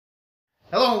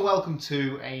Hello and welcome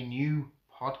to a new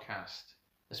podcast,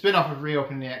 a spin-off of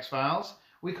Reopening the X-Files.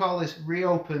 We call this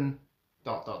Reopen ...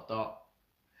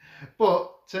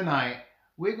 But tonight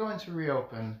we're going to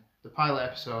reopen the pilot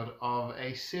episode of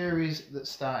a series that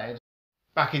started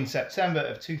back in September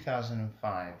of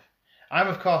 2005. I'm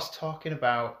of course talking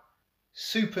about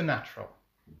Supernatural.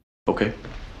 Okay.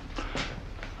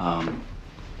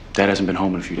 Dad hasn't been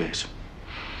home in a few days.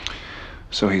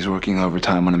 So he's working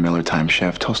overtime on a Miller time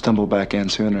shift. He'll stumble back in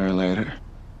sooner or later.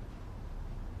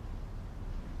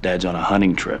 Dad's on a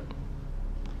hunting trip,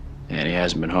 and he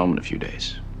hasn't been home in a few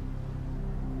days.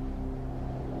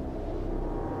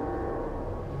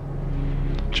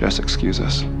 Just excuse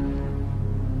us.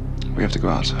 We have to go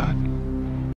outside.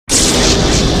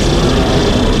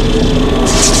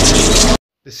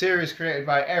 The series created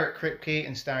by Eric Kripke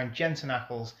and starring Jensen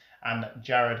Ackles and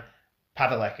Jared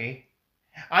Padalecki.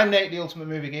 I'm Nate, the Ultimate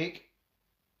Movie Geek,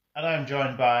 and I'm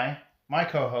joined by my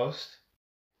co-host,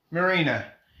 Marina.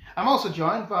 I'm also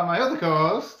joined by my other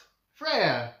co-host,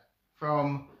 Freya,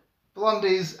 from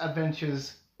Blondie's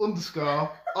Adventures _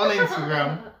 on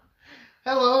Instagram.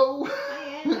 Hello!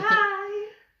 Hi!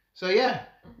 So yeah,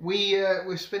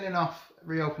 we're spinning off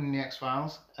Reopening the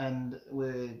X-Files, and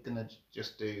we're going to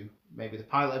just do maybe the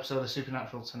pilot episode of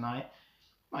Supernatural tonight.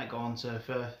 Might go on to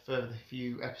further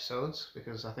few episodes,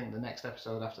 because I think the next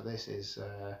episode after this is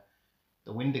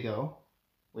the Wendigo,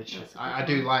 which I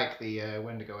do like the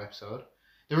Wendigo episode.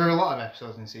 There were a lot of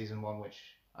episodes in season 1 which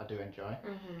I do enjoy.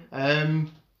 Mm-hmm.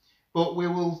 But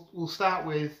we'll start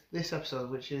with this episode,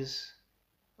 which is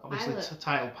obviously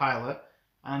titled Pilot,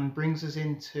 and brings us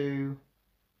into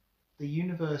the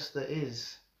universe that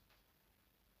is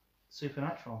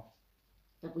Supernatural.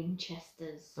 The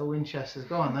Winchesters. The Winchesters.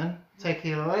 Go on then. Take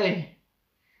it away.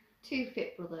 Two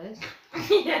fit brothers.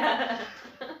 Yeah.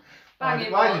 Why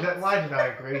did I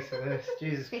agree to this?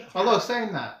 Jesus. Fit Although out.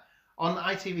 saying that, on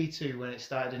ITV2 when it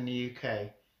started in the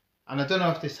UK, and I don't know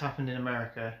if this happened in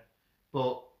America,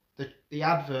 but the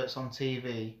adverts on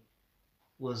TV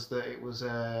was that it was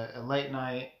a late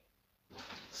night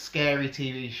scary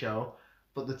TV show,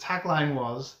 but the tagline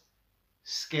was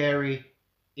 "Scary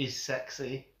is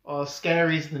sexy." Or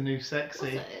Scary's the new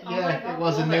sexy. Was it? Oh Yeah, my God, it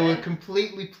was, and love they were it.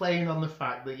 completely playing on the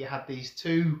fact that you had these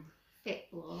two.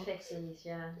 Fit blokes. Fitties,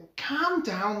 yeah. Calm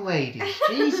down, ladies.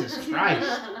 Jesus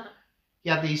Christ.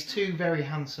 You had these two very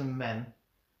handsome men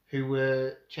who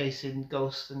were chasing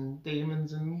ghosts and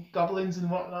demons and goblins and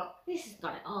whatnot. This has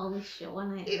got it all, this show,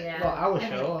 hasn't it? Yeah. Well, our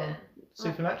show, Everything.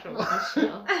 Supernatural. Not this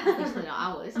show. Obviously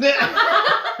not ours.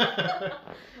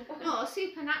 No,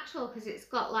 Supernatural, because it's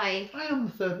got like I am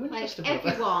the third Winchester brother.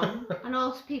 everyone, and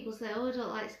also people say, oh, I don't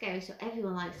like scary, so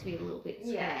everyone likes to be a little bit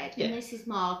scared. Yeah. And this is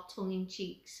more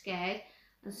tongue-in-cheek scared.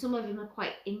 And some of them are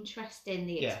quite interesting.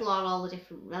 They Yeah. explore all the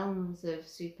different realms of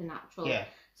supernatural. Yeah.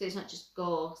 So it's not just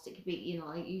ghosts. It could be, you know,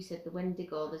 like you said, the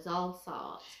Wendigo. There's all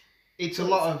sorts. It's a So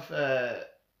lot of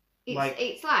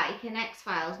It's like an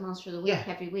X-Files Monster of the Week Yeah.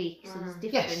 every week. So there's Mm.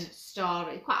 different Yes.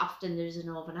 stories. Quite often there's an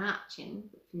overarching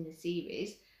from the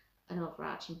series, an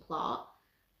overarching plot.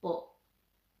 But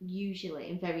usually,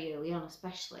 and very early on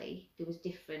especially, there was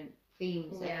different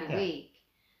themes every Yeah. week.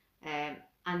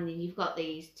 And then you've got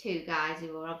these two guys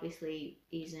who are obviously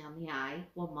easy on the eye,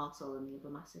 one more so than the other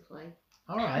massively.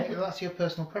 all right. Well, that's your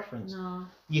personal preference. No,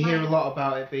 You hear a Mine- lot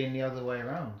about it being the other way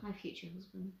around. my future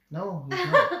husband. No, he's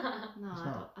not. No, It's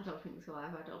not. I don't think so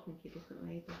either. I don't think he'd look at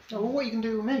me. But, Oh, well, what you can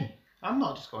do with me? I'm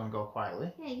not just going to go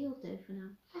quietly. yeah, you'll do for now.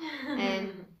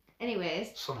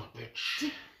 Anyways, Son of a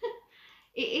bitch.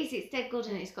 it's dead good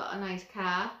and it's got a nice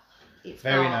car. It's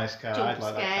Very got nice car. jump I'd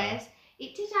like that car. scares.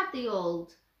 It did have the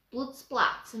old blood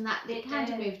splats and that they It kind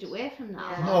of did. moved away from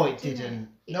that. Yeah. a No, lot, it didn't.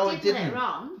 It No, did it didn't. later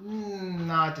on.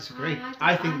 No, I disagree. I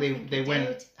I don't- think I they think they it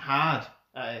went did. hard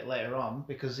at it later on,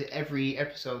 because every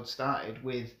episode started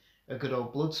with a good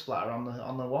old blood splatter on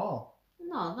the wall.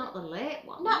 No, not the late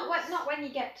one. not when you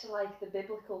get to like the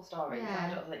biblical stories. Yeah,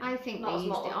 I don't think. they not as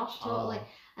used it much. off totally. Oh.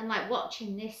 And like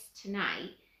watching this tonight,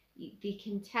 they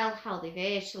can tell how they've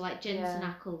aged. So like Jensen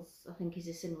Yeah. Ackles, I think is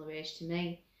a similar age to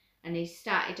me, and he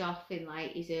started off in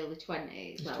like his early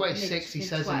 20s. He's well, 26. He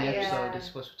says in the mid-20s. episode Yeah. he's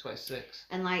supposed to be 26.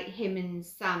 And like him and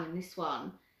Sam in this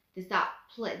one, there's that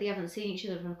play. They haven't seen each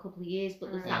other for a couple of years,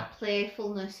 but there's Mm. that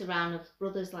playfulness around of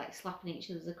brothers like slapping each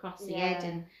other across the Yeah. head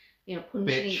and punching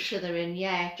Bitch. each other and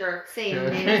Jerk. saying Sure.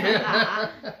 names like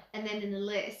that. And then in the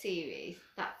later series,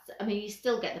 you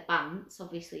still get the bants,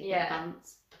 obviously, you get Yeah.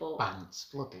 bants, but Bants,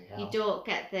 bloody hell. you don't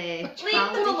get the Leave them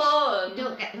childish. alone. You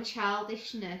don't get the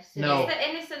childishness. and No. It's the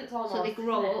innocence almost. So they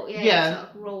grow isn't up, it? yeah, Yeah. They sort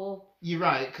of grow up. You're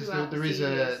right, because throughout there the is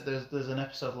series. there's an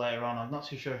episode later on. I'm not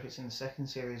too sure if it's in the second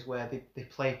series where they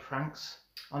play pranks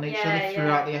on each Yeah, other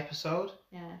throughout the episode.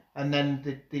 Yeah. And then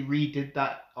they redid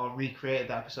that or recreated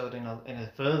that episode in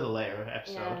a further later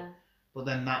episode. Yeah. But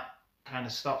then that kind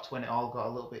of stopped when it all got a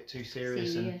little bit too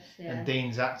serious, yeah. and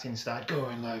Dean's acting started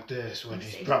going like this when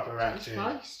he's His- proper His acting.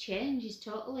 voice changes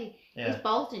totally. His Yeah,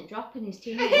 balls didn't drop in his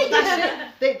teenage Well, that's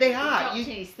years. it. They He are. dropped in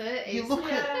his 30s.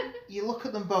 You look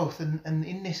at them both, and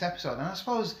in this episode, and I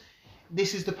suppose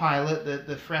this is the pilot,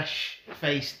 the fresh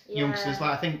faced youngsters.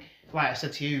 Like I think, like I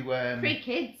said to you,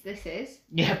 Pre-kids, this is.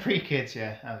 yeah, pre-kids,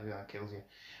 yeah, that kills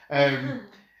you.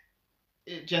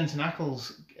 Jensen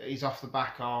Ackles is off the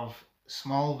back of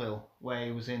Smallville, where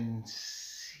he was in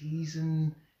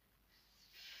season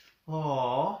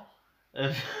 4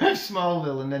 of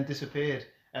Smallville and then disappeared.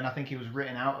 And I think he was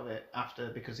written out of it after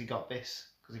because he got this,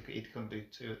 because he couldn't do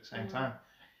 2 at the same time.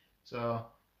 So,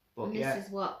 but And this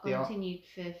is what the- continued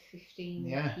for 15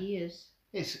 Yeah. years.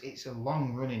 it's a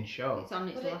long running show. It's on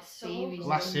its But it's last so series. good.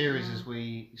 Last series now. as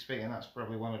we speak, and that's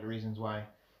probably one of the reasons why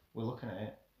we're looking at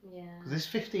it. Yeah. Because it's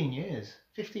 15 years,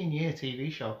 15-year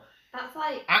TV show. That's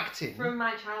like Acting. from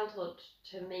my childhood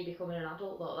to me becoming an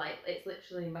adult though. Like it's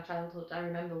literally my childhood. I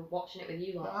remember watching it with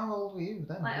you. Like, How old were you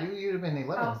then? Like, You'd have been I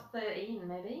 11. was 13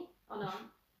 maybe. Or no?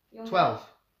 Younger? 12.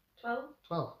 12?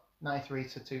 12. 93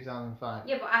 to 2005.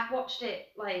 Yeah, but I watched it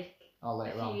like Oh,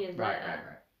 later few on. years Right.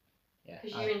 later. Yeah.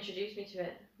 because you introduced me to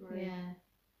it. Marie. Yeah.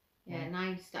 Yeah, and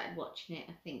I started watching it,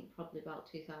 I think, probably about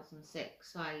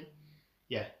 2006. So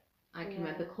I can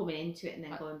remember coming into it and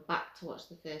then going back to watch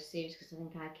the first series because I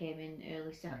think I came in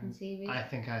early second series. I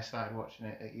think I started watching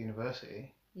it at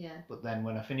university, Yeah. but then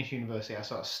when I finished university, I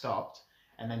sort of stopped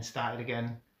and then started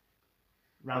again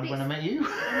round But when I met you.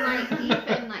 And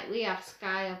even we have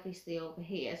Sky obviously over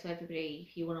here, so everybody,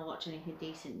 if you want to watch anything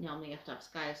decent, normally you have to have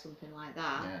Sky or something like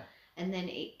that. Yeah. And then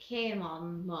it came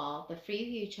on more the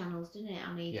Freeview channels, didn't it?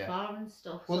 On E4 and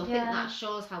stuff. Well, so I think Yeah. that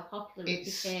shows how popular it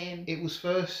became. It was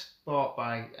first bought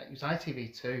by, it was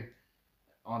ITV2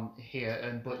 on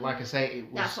here, but like I say, it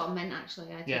was... That's what I meant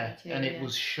actually. I Yeah, too, and it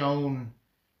was shown.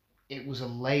 It was a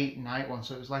late night one,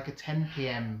 so it was like a 10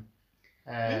 p.m.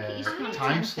 I think it used to be on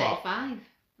time slot. 10:35.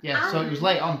 Yeah, so it was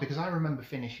late on because I remember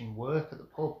finishing work at the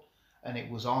pub, and it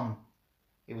was on.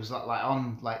 It was like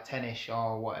on like 10ish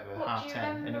or whatever, What, half do you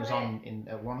 10, and it was remember on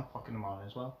at 1 o'clock in the morning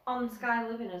as well. On Sky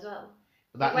Living as well.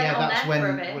 But that It went on that's there for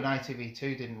a when bit.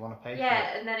 ITV2 didn't want to pay for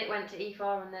Yeah, it. and then it went to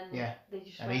E4 and then Yeah. they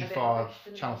just And went a bit E4, rubbish,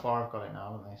 didn't Channel they? 4 have got it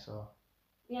now, haven't they? So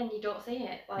Yeah, and you don't see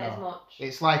it like No. as much.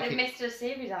 it's like They it, missed a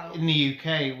series out. in the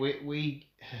UK,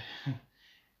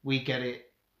 we get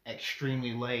it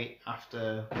extremely late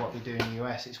after what they do in the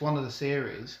US. It's one of the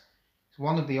series. It's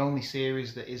one of the only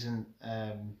series that isn't,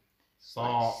 It's like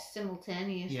bought.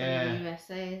 simultaneous Yeah. in the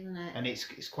USA, isn't it? And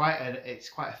it's quite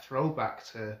a throwback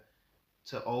to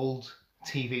old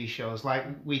TV shows. Like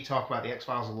we talk about the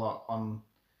X-Files a lot on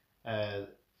the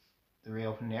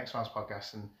Reopening the X-Files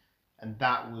podcast, and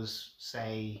that was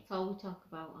say. That's all we talk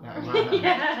about on Yeah, the right now.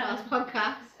 Yeah. X-Files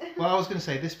podcast. Well, I was going to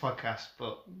say this podcast,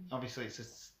 but obviously it's a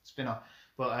spin-off.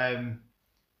 But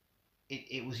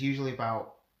it was usually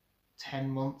about 10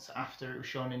 months after it was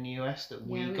shown in the US that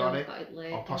we got always it, late,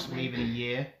 or don't possibly we? even a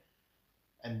year.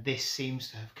 And this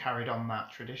seems to have carried on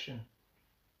that tradition.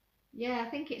 Yeah, I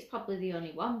think it's probably the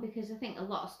only one because I think a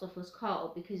lot of stuff was caught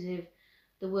up because of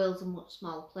the world's a much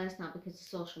smaller place now because of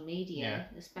social media,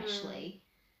 especially.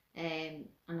 And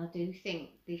I do think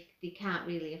they can't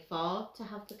really afford to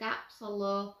have the gaps,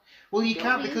 although Well, you don't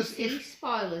can't really because see if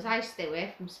spoilers. I stay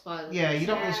away from spoilers. yeah, you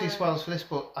don't really see Yeah. spoilers for this,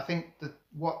 but I think that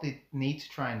what they need to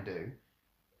try and do,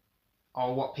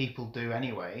 or what people do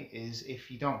anyway, is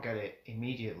if you don't get it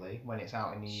immediately when it's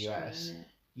out in the US, Stream it.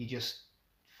 you just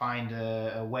find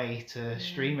a way to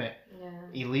stream it Yeah.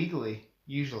 illegally,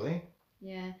 usually.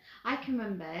 Yeah, I can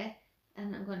remember,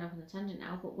 and I'm going off on a tangent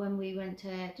now, but when we went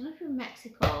to, I don't know if we were in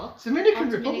Mexico, It's Dominican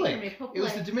or Republic. Dominican Republic. It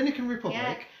was the Dominican Republic.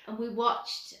 Yeah, and we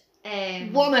watched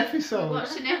One we episode.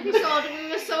 watched an episode and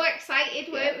we were so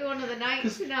excited, weren't we, one of the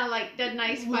nights in our like dead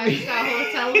nice 5-star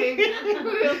hotel room.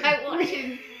 We were like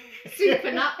watching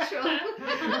Supernatural.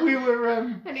 We were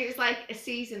And it was like a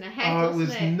season ahead, oh, it was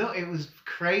wasn't it? it was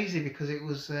crazy because it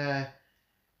was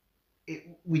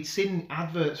we'd seen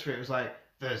adverts for it. It was like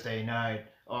Thursday night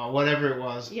or whatever it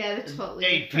was. Yeah, they're totally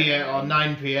 8 different, p.m. or aren't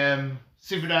 9 p.m.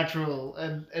 Supernatural,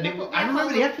 and Yeah, it, but I they remember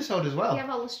have the all episode as they? well. They have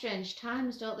all the strange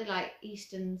times, don't they? Like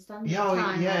Eastern Standard Yeah, oh,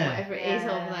 Time yeah. or whatever it is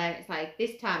Yeah. over there. It's like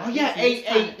this time. Oh at yeah, this, this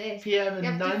time 8 at this. p.m. They have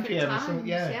and 9 different p.m. or times, something.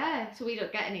 Yeah. So we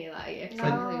don't get any of that here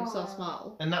because No. we were so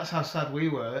small. And that's how sad we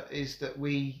were. Is that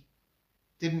we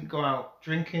didn't go out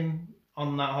drinking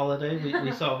on that holiday.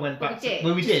 We sort of went But back we did. to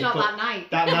well, we just did, not but that night.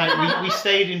 that night we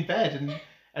stayed in bed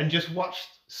and just watched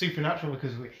Supernatural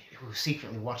because we were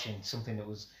secretly watching something that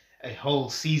was a whole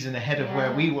season ahead of where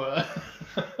Yeah. we were.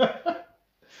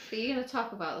 So you're going to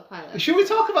talk about the pilot? Should we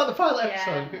talk about the pilot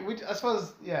Yeah. episode? I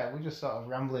suppose, we're just sort of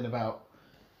rambling about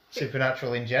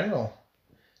Supernatural in general.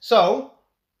 So,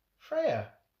 Freya,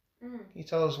 can you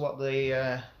tell us what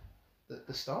the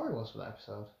story was for that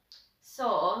episode?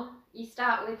 So, you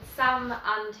start with Sam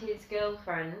and his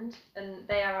girlfriend, and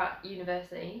they are at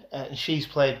university. And she's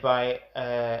played by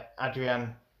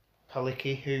Adrienne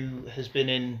Palicki, who has been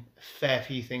in a fair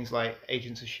few things like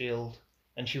Agents of S.H.I.E.L.D.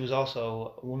 And she was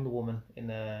also Wonder Woman in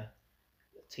a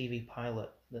TV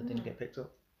pilot that didn't get picked up.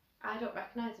 I don't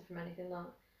recognise her from anything though.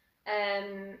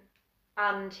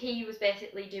 And he was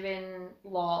basically doing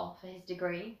law for his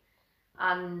degree,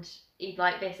 and he'd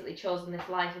like basically chosen this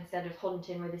life instead of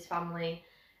hunting with his family.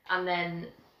 And then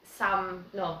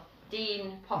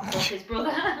Dean pops up, his brother.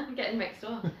 I'm getting mixed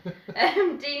up.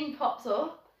 Dean pops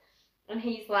up, and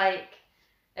he's like,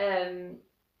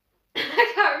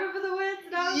 I can't remember the words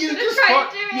now. You I'm gonna just try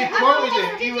and do it. you I quoted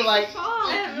know. it. You were like,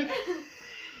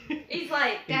 He's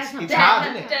like, it's Dad hard,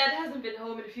 isn't it? Dad hasn't been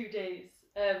home in a few days.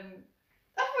 I've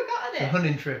forgotten The it.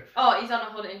 hunting trip. Oh, he's on a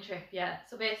hunting trip, yeah.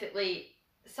 So basically,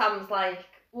 Sam's like,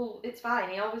 well, it's fine,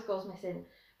 he always goes missing.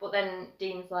 But then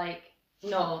Dean's like,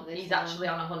 no, This he's is actually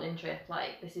on a hunting trip,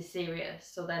 like, this is serious.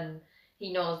 So then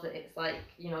he knows that it's like,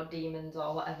 demons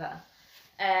or whatever.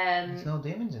 There's no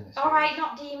demons in this. Alright,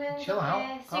 not demons. Chill out.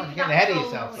 okay, God, you're getting ahead of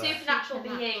yourself there. Supernatural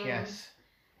beings. Yes.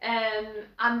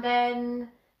 And then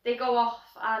they go off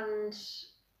and,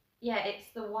 it's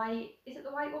the white, is it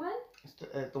the white woman?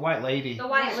 It's the White Lady. The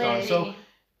white story. lady. So,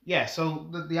 so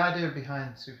the idea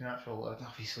behind Supernatural,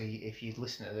 obviously, if you'd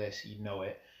listen to this, you'd know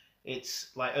it. It's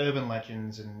like urban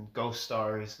legends and ghost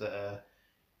stories that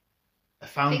are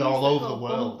found Things all that over go the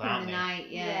world, bump in aren't the they? night,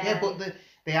 Yeah, but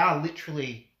they are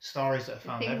literally stories that are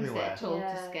found things everywhere. that are told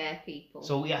Yeah. to scare people.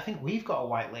 So I think we've got a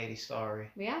White Lady story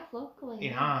we have locally.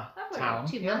 in our Have we? town.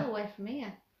 2 Yeah. mile away from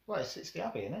here. Well, it's the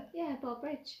Abbey, isn't it? Yeah, Bow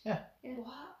Bridge. What?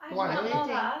 I White did not lady. know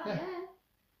that. Yeah.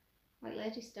 White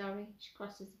Lady story. She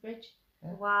crosses the bridge.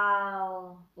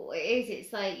 Wow. But what it is,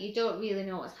 it's like you don't really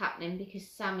know what's happening because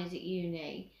Sam is at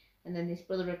uni and then this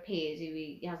brother appears who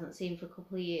he hasn't seen for a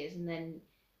couple of years, and then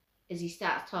as he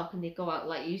starts talking they go out,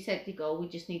 like you said, they go, we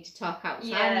just need to talk outside.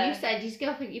 Yeah. And you said his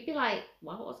girlfriend, you'd be like,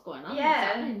 wow, what's going on? Yeah.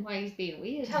 What's happening? Why he's being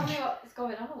weird? Tell me what's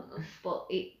going on. But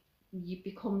it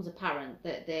becomes apparent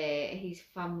that his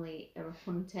family are a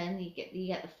hunter, and you get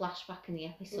the flashback in the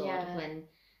episode Yeah. when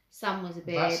Sam was a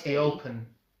baby. That's the opener.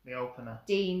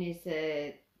 Dean is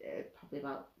probably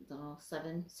about, I don't know,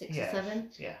 6 or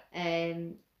 7. Yeah.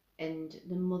 And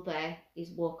the mother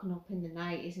is woken up in the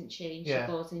night, isn't she? And Yeah.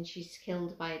 she goes and she's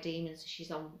killed by a demon, so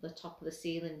she's on the top of the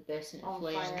ceiling bursting into On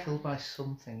flames. fire. Killed by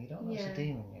something. You don't know it's Yeah. a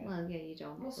demon yet. Well, yeah, you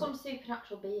don't. Well, but- some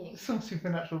supernatural being. Some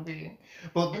supernatural being.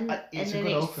 But it's a then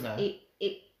good opener.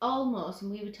 It almost,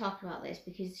 and we were talking about this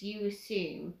because you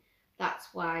assume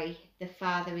that's why the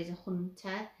father is a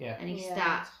hunter, Yeah. and he Yeah.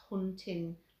 starts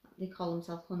hunting. They call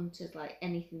themselves hunters, like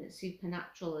anything that's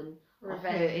supernatural and or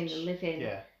hurting Revenge. the living,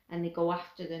 Yeah. and they go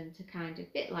after them to kind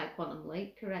of, bit like Quantum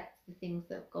Leap, correct the things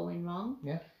that are going wrong.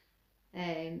 Yeah.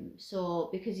 So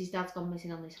because his dad's gone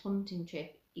missing on this hunting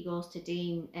trip, he goes to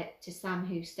to Sam,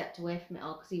 who stepped away from it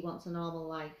all because he wants a normal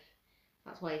life.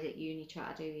 That's why he's at uni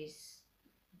trying to do his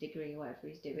degree or whatever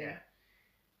he's doing. Yeah.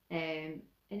 And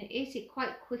it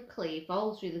quite quickly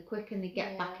evolves really quick, and they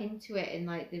get Yeah. back into it, and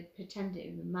like they pretend to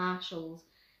be marshals,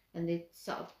 and they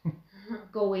sort of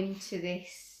go into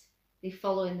this. They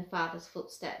follow in the father's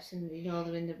footsteps, and they know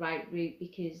they're in the right route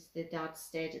because the dad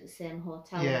stayed at the same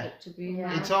hotel Yeah. and up to Broomhouse.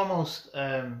 Yeah. It's almost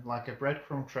like a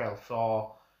breadcrumb trail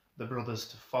for the brothers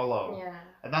to follow. Yeah.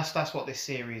 And that's what this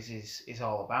series is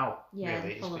all about. Yeah,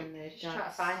 really. It's following the Just try to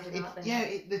dad's. find him, aren't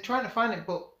they? they're trying to find it,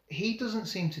 but he doesn't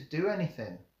seem to do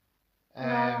anything.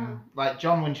 No. Like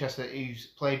John Winchester, who's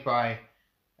played by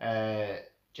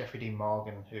Jeffrey Dean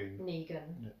Morgan, who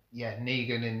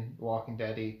Negan in Walking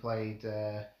Dead. He played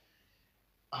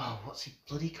what's he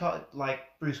bloody called? Like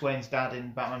Bruce Wayne's dad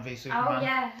in Batman v Superman. Oh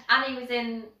yeah, and he was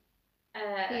in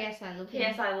P.S. I love you.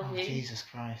 P.S. I Love Oh, You. Jesus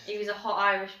Christ. He was a hot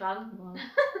Irish man. Well,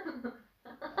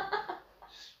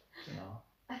 You know,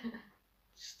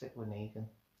 stick with Negan.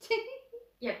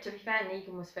 Yeah, to be fair,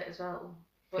 Negan was fit as well.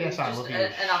 But P.S. he I was Love just You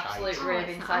an is absolute shite.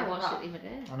 raving I watched psychopath. it the other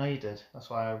day. I know you did. That's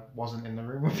why I wasn't in the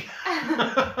room with you.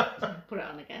 Put it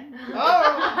on again.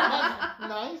 Oh,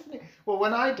 nice. Isn't it? Well,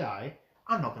 when I die,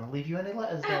 I'm not going to leave you any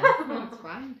letters then. That's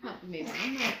fine. Can't be moving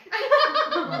on there.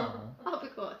 Oh. I'll be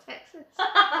going to Texas.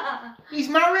 He's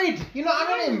married. You're not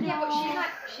having him. Yeah,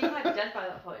 but she might be dead by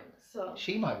that point. So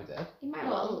She might be dead. You might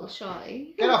want a little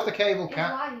shorty. Get off the cable, his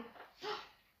cat.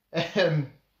 wife.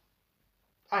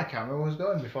 I can't remember where I was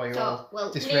going before you So, all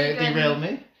well, derailed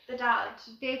me. The dad.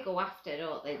 they go after,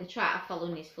 don't they? They try to follow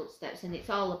in his footsteps, and it's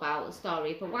all about the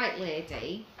story of a white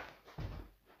lady,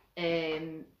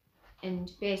 and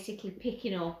basically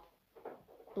picking up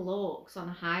blokes on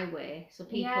a highway, so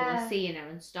people Yeah. are seeing her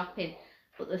and stopping.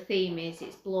 But the theme is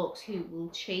it's blokes who will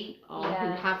cheat or who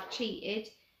Yeah. have cheated,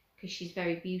 because she's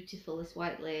very beautiful, this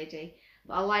white lady.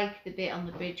 But I like the bit on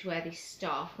the bridge where they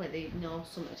stop, where they know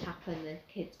something had happened, the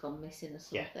kid's gone missing or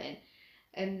Yeah. something.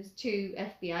 And there's two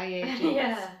FBI agents,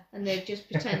 Yeah. and they've just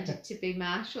pretended to be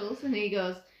marshals, and he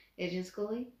goes, Agent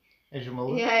Scully? Agent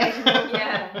Mullen. Yeah, Agent Mullen.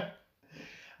 Yeah.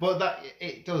 But that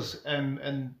it does,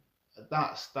 and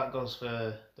that goes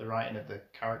for the writing of the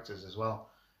characters as well.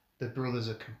 The brothers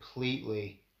are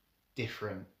completely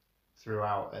different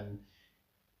throughout, and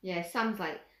Yeah, Sam's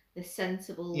like the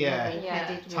sensible, Yeah.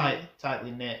 level-headed one.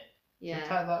 tightly knit. Yeah,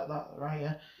 Tight, that right,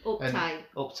 yeah. uptight.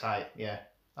 Uptight, yeah.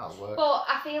 That'll work. But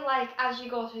I feel like as you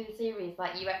go through the series,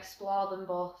 like you explore them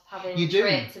both having You do.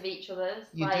 traits of each other's.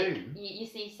 You like do. You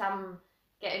see Sam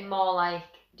getting more like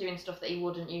doing stuff that he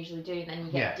wouldn't usually do, and then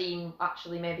you get Yeah. Dean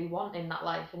actually maybe wanting that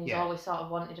life, and he's Yeah. always sort of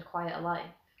wanted a quieter life,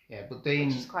 Yeah, but Dean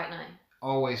which is quite nice.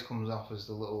 always comes off as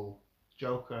the little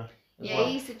joker. As Yeah, well.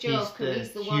 he's the joker.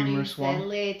 He's the one humorous who's one. the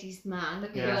ladies' man. The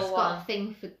He's cool got one. a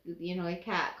thing for, he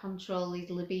can't control his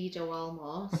libido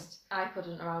almost. I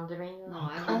couldn't around him either. No,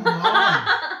 I Come wouldn't.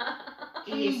 on.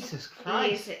 He is- Jesus He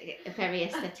Christ. is a very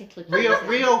aesthetically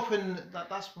Reopen,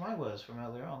 that's my words from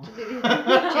earlier on.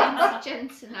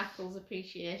 Jensen Ackles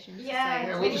Appreciation Yeah, Yeah,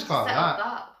 Society. we'll we just need call to it set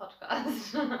up that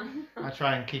podcast. I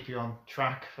try and keep you on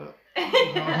track for.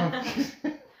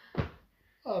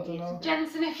 I don't know.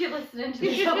 Jensen, if you're listening to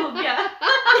this, I love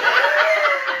you.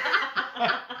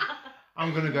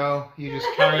 I'm gonna go. You just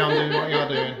carry on doing what you're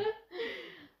doing.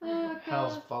 Oh,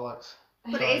 Hell's God. bollocks.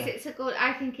 But Sorry. it's a good,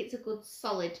 I think it's a good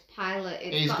solid pilot.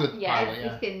 It is got good yeah, pilot, yeah.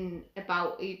 everything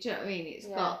about you, do you know what I mean? It's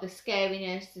Yeah. got the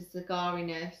scariness, there's the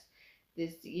goriness,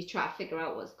 you try to figure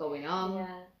out what's going on.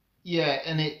 Yeah. Yeah,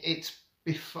 and it's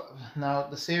before now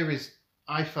the series.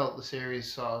 I felt the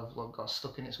series sort of got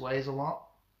stuck in its ways a lot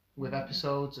with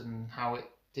episodes and how it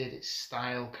did its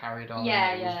style carried on.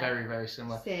 Yeah, and it was yeah. very very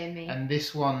similar. Samey. And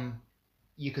this one,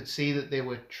 you could see that they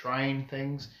were trying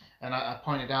things, and I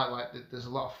pointed out like that there's a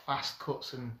lot of fast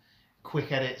cuts and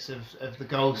quick edits of the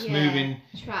ghost Yeah. moving.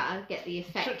 Try to get the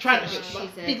effect. Trying of to which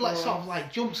she's did like sort of goes.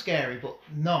 like jump scary, but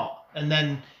not. And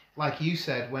then, like you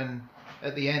said, when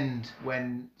at the end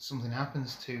when something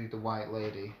happens to the white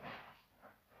lady,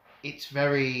 it's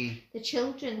very The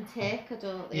children take her,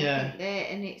 don't they? Yeah. I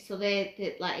think and it's so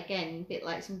they like again, a bit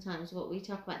like sometimes what we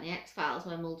talk about in the X-Files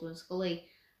where Mulder and Scully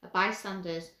are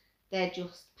bystanders. They're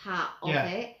just part of Yeah.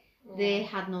 it. They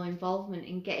had no involvement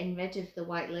in getting rid of the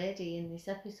white lady in this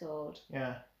episode.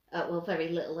 yeah. Well, very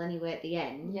little anyway at the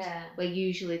end. Yeah. Where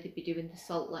usually they'd be doing the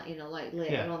salt, like like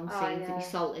later Yeah. on Oh, scenes, they'd yeah. be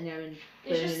salting her and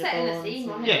It's burning just her setting the bones scene, and-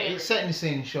 wasn't Yeah, it? it's setting the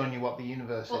scene and showing you what the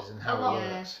universe But is and a how lot- it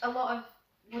works. A lot of,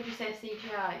 would you say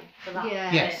CGI for that?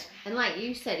 Yeah. Yes. And like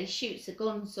you said, he shoots a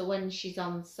gun, so when she's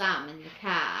on Sam in the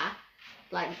car,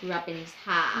 like grabbing his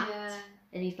heart, Yeah.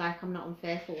 and he's like, "I'm not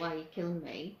unfaithful. Why are you killing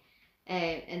me?"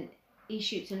 And he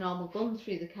shoots a normal gun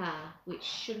through the car, which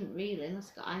shouldn't really, unless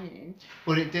it's got iron in.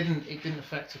 But it didn't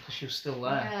affect her because she was still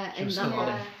there. Yeah, She was and still then-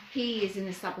 on him. He is an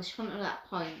established hunter at that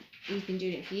point. He's been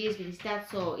doing it for years with his dad,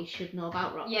 so he should know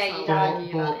about rock Yeah, salt. you'd But,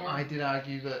 argue but that, yeah. I did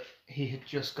argue that he had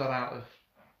just got out of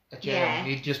a jail. Yeah,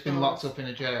 He'd just been of locked course. up in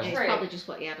a jail. It's True. probably just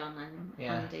what he had on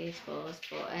Yeah. handy, I suppose.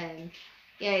 But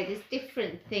yeah, there's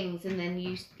different things, and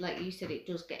then like you said, it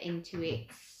does get into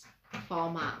its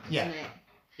format, doesn't Yeah. it?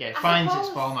 Yeah, it I finds its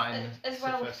suppose, format in as the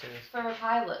well first series. for a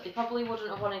pilot. They probably wouldn't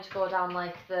have wanted to go down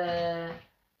like the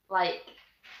like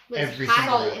Well, it's Every pilot,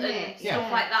 single- salt isn't and it? Yeah.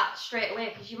 stuff like that straight away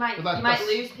because you might But you might that's-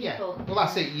 lose yeah. people. Well,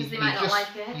 that's it. You, Because they you might not just,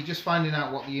 like it. You're just finding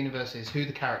out what the universe is, who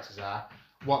the characters are,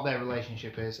 what their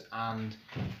relationship is, and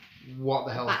what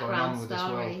the hell's going on Background with this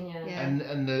story. world. Yeah.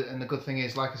 And the good thing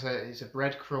is, like I said, it's a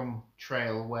breadcrumb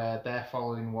trail where they're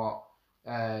following what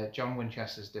John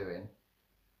Winchester's doing,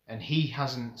 and he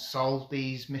hasn't solved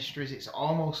these mysteries. It's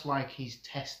almost like he's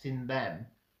testing them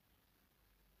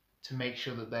to make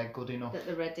sure that they're good enough That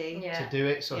they're ready. Yeah. to do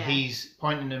it. So Yeah. he's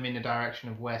pointing them in a direction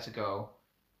of where to go,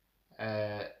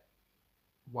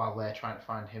 while they're trying to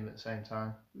find him at the same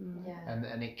time. Mm. Yeah.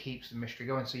 And it keeps the mystery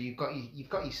going. So you've got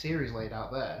your series laid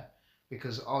out there,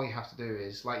 because all you have to do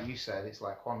is, like you said, it's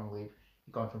like Quantum Leap.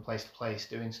 You're going from place to place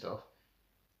doing stuff.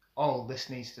 All this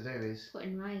needs to do is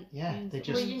Putting right. Yeah, things they that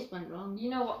just- once went wrong. You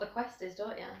know what the quest is,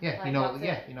 don't you? yeah, Like, you know that's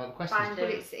yeah, it. you know what the quest Find is. But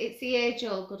it. it's the age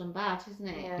old good and bad, isn't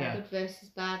it? Yeah. Yeah. Good versus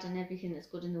bad, and everything that's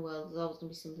good in the world, there's always going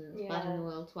to be something that's bad in Yeah. the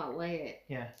world to outweigh it.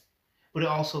 Yeah, But it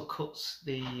also cuts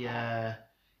the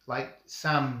like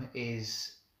Sam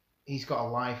he's got a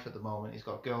life at the moment. He's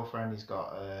got a girlfriend. He's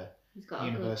got He's got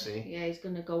university. A good, yeah, he's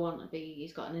going to go on to be.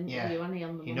 He's got an interview, hasn't he,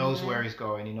 on the he Monday. knows where he's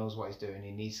going. He knows what he's doing.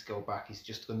 He needs to go back. He's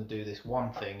just going to do this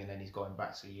one thing, and then he's going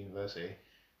back to university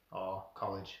or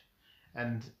college.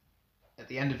 And at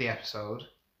the end of the episode,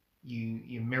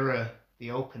 you mirror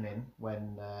the opening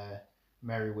when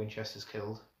Mary Winchester's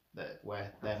killed,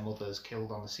 where their mother's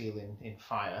killed on the ceiling in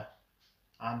fire,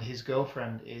 and his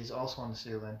girlfriend is also on the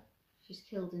ceiling. She's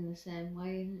killed in the same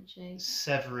way, isn't she?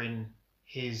 Severing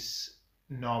his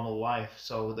normal life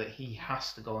so that he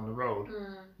has to go on the road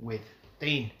with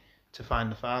Dean to find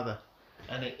the father.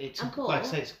 And it's like I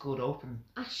say, it's a good open.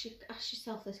 Ask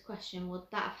yourself this question: would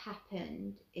that have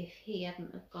happened if he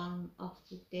hadn't have gone off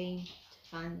with Dean to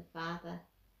find the father?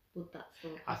 Would that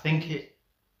still have happened?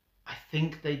 I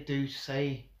think they do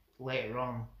say later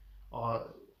on, or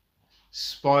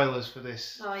spoilers for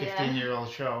this 15-year-old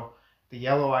show, the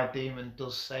yellow-eyed demon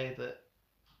does say that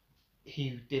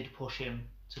he did push him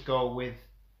to go with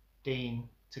Dean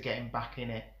to get him back in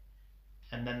it,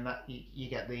 and then that you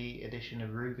get the addition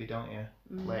of Ruby, don't you,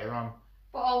 later on?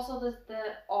 But also there's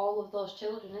all of those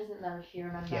children, isn't there? If you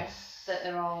remember, Yes. that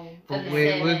are all. But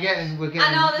we're getting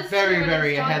I know, there's very too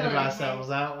many ahead of spoilers. ourselves,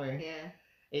 aren't we? Yeah.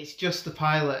 It's just the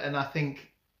pilot, and I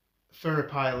think for a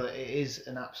pilot, it is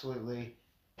an absolutely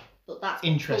But that's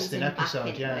interesting pulls him back episode,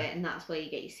 into yeah. it, and that's where you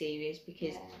get your serious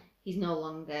because he's no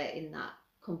longer in that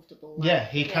comfortable life. Yeah,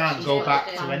 he can't she's go got back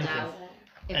it to planned anything. out.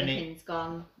 And Everything's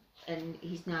gone, and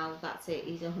he's now, that's it,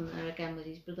 he's a hunter again with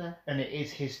his brother. And it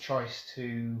is his choice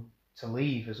to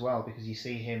leave as well, because you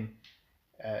see him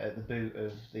at the boot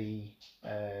of the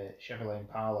Chevrolet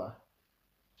Impala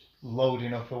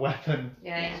loading up a weapon,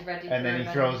 Yeah, he's ready. and for then he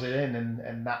revenge. throws it in,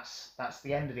 and that's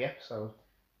the end of the episode.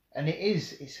 And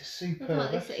it's a superb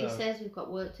Look, he episode. says we've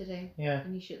got work to do, Yeah.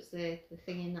 and he shuts the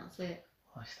thing in, that's it.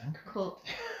 I think. Cut.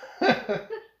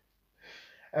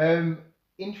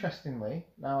 Interestingly,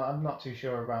 now I'm not too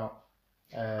sure about.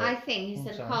 I think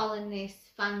instead sorry. of calling this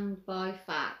fanboy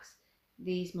facts,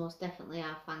 these most definitely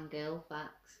are fangirl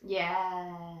facts.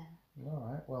 Yeah. All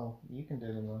right, well, you can do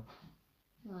them then.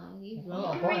 Well, you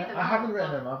Oh, wrote. can read them I haven't out,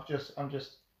 written but- them. I'm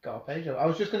just got a page of. I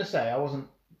was just going to say I wasn't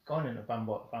going into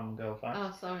fangirl facts.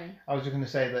 Oh, sorry. I was just going to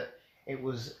say that it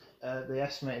was the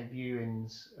estimated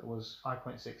viewings was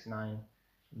 5.69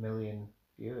 million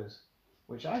viewers,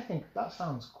 which I think that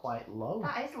sounds quite low.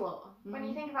 That is low. When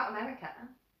you think about America.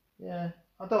 Yeah,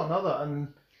 I don't know that, and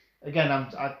again,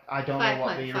 I don't know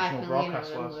what the 5.5 original million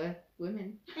broadcast of them was. were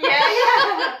women.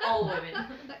 Yeah. All women.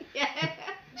 Yeah.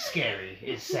 Scary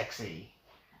is sexy.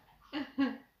 I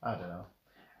don't know.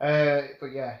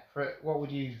 But yeah, what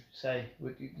would you say?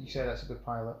 Would you say that's a good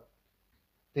pilot?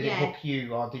 Did it Yeah. hook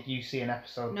you, or did you see an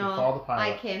episode before the No,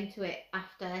 pilot? I came to it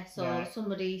after. So Right.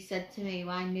 somebody said to me who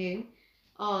I knew,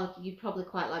 oh, you'd probably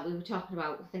quite like, we were talking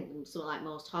about, I think something like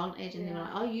Most Haunted, and they were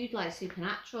Yeah. like, oh, you'd like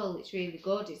Supernatural, it's really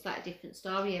good, it's like a different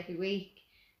story every week,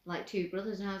 like two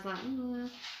brothers, and I was like,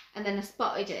 and then I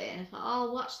spotted it, and I thought, oh,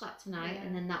 I'll watch that tonight, Yeah.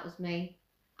 and then that was me.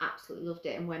 Absolutely loved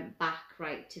it, and went back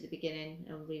right to the beginning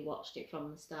and rewatched it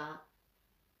from the start.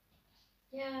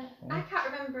 Yeah. I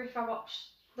can't remember if I watched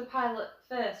the pilot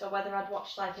first or whether I'd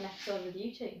watched like an episode with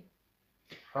you two.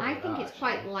 Probably I think that, it's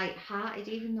quite actually. light-hearted,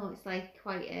 even though it's like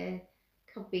quite a,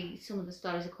 could be, some of the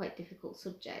stories are quite difficult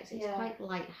subjects. It's Yeah. quite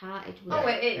light-hearted. With Oh, Yeah,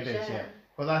 it is. it is, yeah. yeah.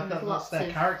 Well, that's There's lots their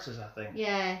of- characters, I think,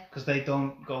 Yeah, because they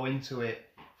don't go into it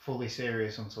fully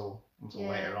serious until Yeah.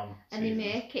 later on. and they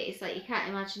seasons. make it, it's like you can't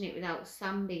imagine it without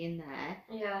Sam being there.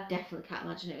 Yeah. Definitely can't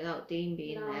imagine it without Dean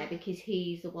being No. there, because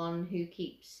he's the one who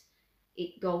keeps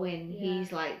it going. Yeah.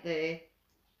 He's like the,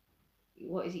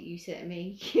 what is it you said to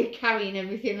me? Carrying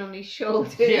everything on his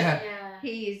shoulders. Yeah. Yeah.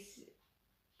 He is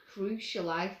crucial,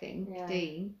 I think, Yeah.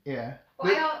 Dean. Yeah.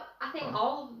 But I think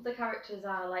all of the characters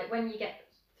are like, when you get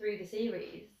through the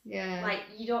series, Yeah. like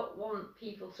you don't want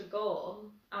people to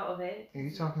go out of it. Who are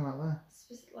you talking about there?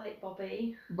 Like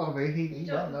Bobby. Bobby, he You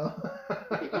don't don't- know.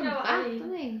 You know what I Bad, mean?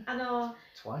 doesn't he? I know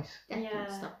Twice. Definitely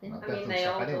Yeah. stop him. Not I mean, definitely they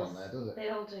stop all anyone does. there, does it? they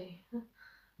all do.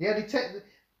 Yeah, they take.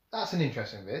 That's an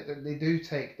interesting bit. That they do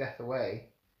take death away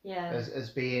Yeah. as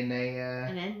being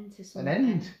An end to an something.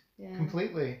 end Yeah.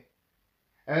 completely.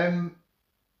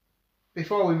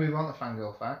 Before we move on to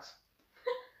fangirl facts,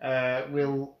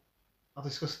 I'll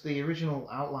discuss the original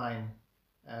outline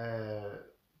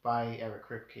by Eric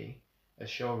Kripke as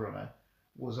showrunner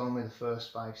was only the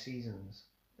first 5 seasons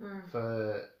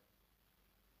for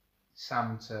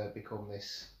Sam to become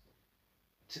this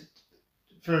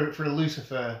for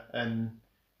Lucifer and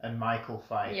Michael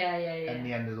fight Yeah. and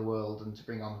the end of the world and to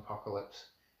bring on Apocalypse,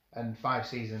 and 5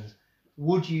 seasons.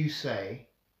 would you say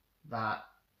that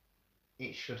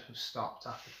it should have stopped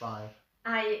after 5?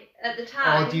 At the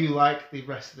time. Or do you like the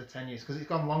rest of the 10 years? Because it's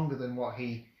gone longer than what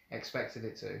he expected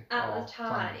it to. At or the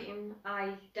planned. time,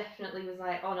 I definitely was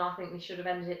like, oh no, I think we should have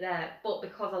ended it there. But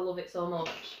because I love it so much,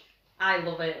 I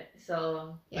love it.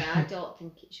 So Yeah, I don't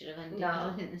think it should have ended. No.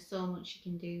 I think there's so much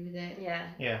you can do with it. yeah,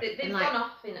 Yeah. they've And, gone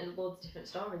off into loads of different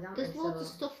stories, haven't There's they? loads of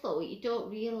stuff though you don't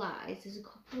realise. There's a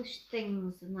couple of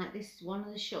things, and like this is one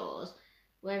of the shows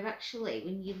where actually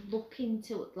when you look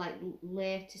into like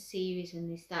later series when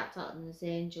they start talking, there's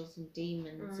angels and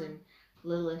demons and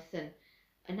Lilith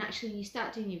and actually when you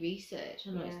start doing your research,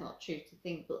 I know it's not true to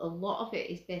think, but a lot of it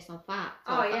is based on fact.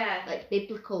 Oh yeah, like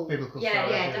biblical yeah, stories.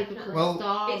 yeah, biblical definitely. Well,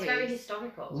 stories. It's very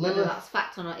historical. Lilith- Whether that's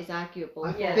fact or not is arguable.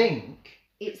 I Yeah. think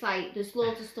It's like there's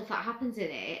loads of stuff that happens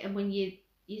in it, and when you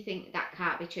think that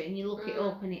can't be true, and you look it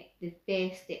up and they've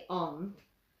based it on,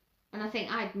 and I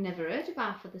think I'd never heard of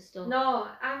half of the stuff. No,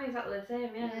 I'm exactly the same.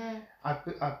 Yeah.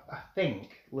 I think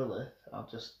Lilith, I'll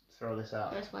just throw this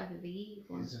out, First wife of Eve.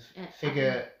 is a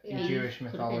figure in Eve Jewish could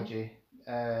have been. mythology.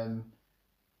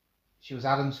 She was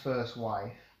Adam's first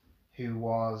wife, who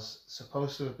was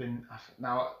supposed to have been.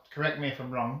 Now, correct me if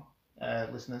I'm wrong,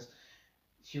 listeners.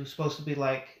 She was supposed to be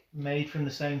like made from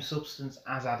the same substance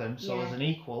as Adam, so Yeah. as an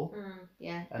equal,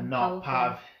 Yeah. and not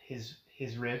part of his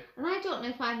rib. And I don't know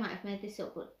if I might have made this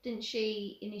up, but didn't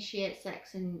she initiate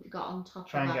sex and got on top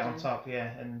Try of and get Adam? on top,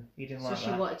 yeah, and he didn't So like she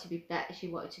that. wanted to be better. She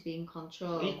wanted to be in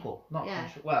control. Equal, not Yeah.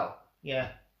 control. Well,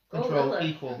 yeah, Go control Lilith.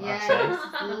 equal. Yeah, I'd say. this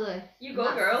is Lilith. You go,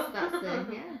 That's- girl. That's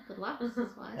the good laugh.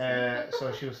 That's why. I said.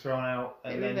 So she was thrown out,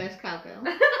 and then Reverse cowgirl.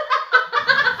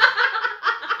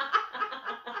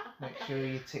 make sure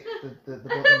you tick the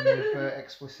button with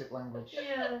explicit language.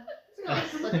 Yeah. It's not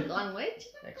explicit language.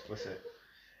 Explicit.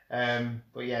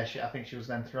 But yeah, I think she was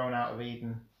then thrown out of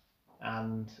Eden,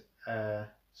 and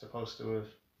supposed to have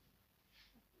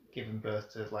given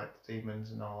birth to like the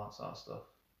demons and all that sort of stuff.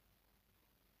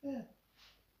 Yeah.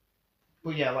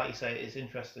 But yeah, like you say, it's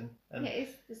interesting. And Yeah,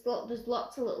 there's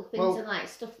lots of little things Well- and like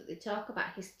stuff that they talk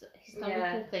about historical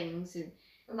Yeah. things and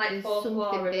And like there's folklore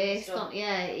something and based stuff. on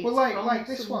it's well, like from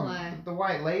this somewhere. one, the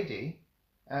White Lady,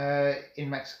 in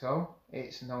Mexico,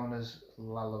 it's known as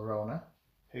La Llorona,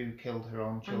 who killed her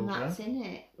own And children. that's in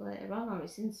it later on, or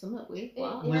it's in Summit Week.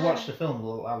 What? We Yeah. watched the film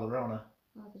La Llorona.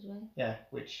 Oh, did we? Yeah,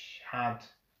 which had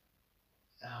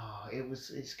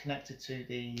it's connected to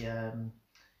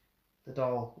the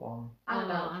doll one,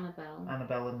 Annabelle. Oh, Annabelle.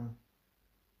 Annabelle, and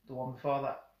the one before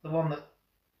that, the one that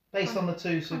based on the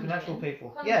two supernatural Conjuring. people.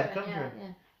 Conjuring, Yeah, the yeah. Conjuring.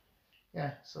 Yeah.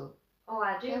 Yeah, so Oh,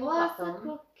 I do There love was that a film.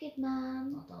 crooked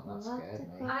man. Oh, that There was scared a me.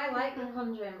 crooked I like The man.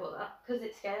 Conjuring, but because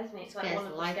it scares me. It's like Scares one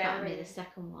the of the life out of me. The scariest.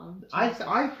 second one.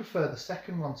 I prefer the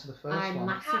second one to the first I one. Can't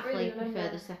massively really prefer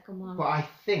remember. the second one. But I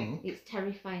think It's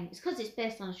terrifying. It's because it's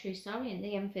based on a true story and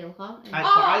the Enfield haunting. I- Oh,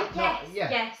 but I- yes, no, yeah.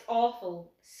 yes,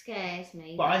 awful. Scares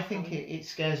me. but I that think film. it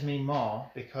scares me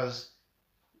more because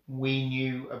we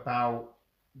knew about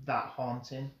that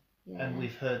haunting Yeah. and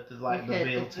we've heard the We've the heard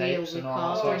real the tapes real and all that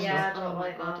recordings. sort of yeah, stuff. I don't Oh my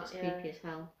like god, that, it's yeah. creepy as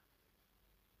hell.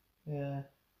 Yeah,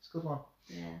 it's a good one.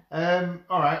 Yeah.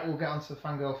 All right, we'll get on to the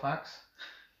fangirl facts.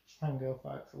 Fangirl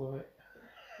facts, I love it.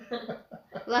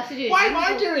 We'll have to do a Why am I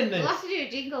jingle. doing this? We'll have to do a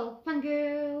jingle.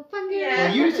 Fangirl, fangirl. Yeah.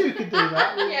 Well, you two could do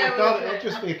that. Yeah, God, we'll do it'll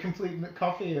it. just be a complete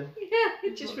copy of.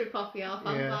 Yeah, just rip off your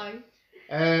fan Yeah. fine.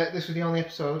 This was the only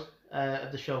episode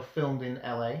of the show filmed in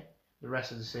LA. The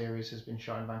rest of the series has been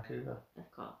shot in Vancouver.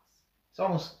 Of course. It's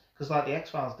almost because like the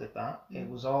X-Files did that. It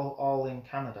was all in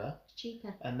Canada, It's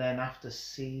cheaper. and then after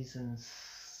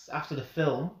the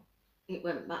film, It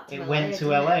went back to it LA. went to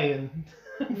didn't LA it? and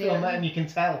Yeah. filmed that, and you can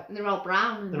tell And they're all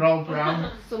brown. And they're all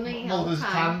brown. sunny all the Mulder's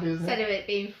time. tanned, isn't Instead it? of it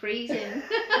being freezing.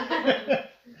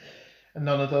 And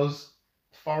none of those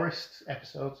forest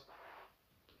episodes.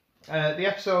 The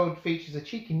episode features a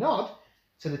cheeky nod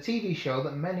to the TV show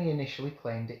that many initially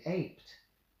claimed it aped,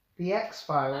 The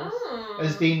X-Files. Oh.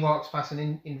 As Dean walks past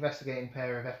an investigating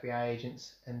pair of FBI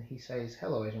agents, and he says,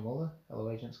 "Hello, Agent Mulder. Hello,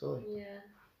 Agent Scully." Yeah.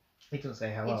 He doesn't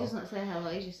say hello. He doesn't say hello,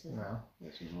 he just says No.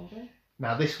 Agent Mulder.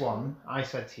 Now this one, I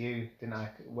said to you, didn't I?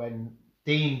 When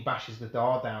Dean bashes the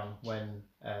door down when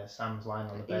Sam's lying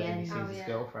on the bed and he sees Yeah. Oh, his yeah.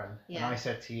 girlfriend, and Yeah. I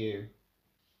said to you,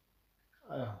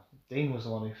 Dean was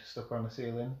the one who stuck her on the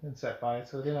ceiling and set fire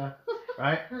to her, didn't I?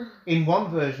 Right? In one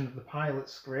version of the pilot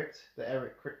script that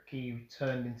Eric Kripke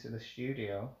turned into the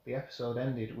studio, the episode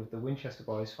ended with the Winchester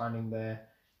boys finding their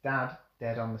dad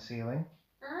dead on the ceiling.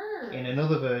 Ah. In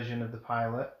another version of the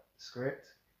pilot script,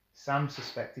 Sam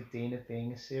suspected Dean of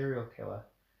being a serial killer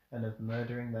and of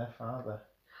murdering their father.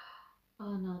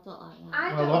 Oh no, I don't like that.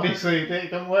 I Well, don't- obviously it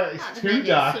don't work. It's That'd too make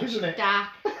dark, such isn't it? Dark.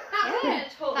 That That's Yeah, a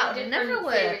totally that would different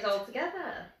never series work.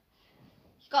 altogether.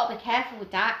 You've got to be careful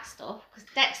with dark stuff because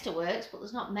Dexter works, but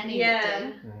there's not many that Yeah.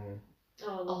 do. Oh,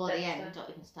 I love Although the Dexter. end, don't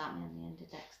even start me on the end of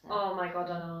Dexter. Oh my god,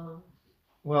 I know.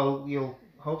 Well, you'll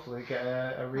hopefully get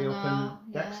a reopen know,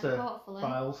 yeah, Dexter hopefully.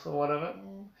 files or whatever.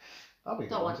 Yeah. That'll be a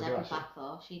good Don't one want to do, Deborah actually. back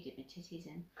though. She did my titties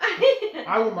in.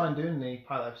 I wouldn't mind doing the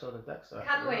pilot episode of Dexter. Can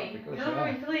actually. That'd we? be good, Can yeah.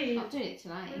 we, please? Not doing it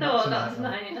tonight. No, Not not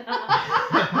tonight,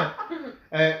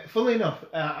 tonight. Funnily enough,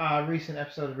 our recent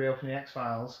episode of Reopening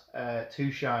X-Files,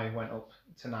 Too Shy, went up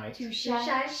tonight. Too Shy,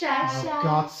 shy, shy, Oh, shy.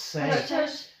 God's sake.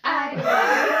 Shush, I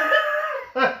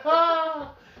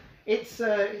It's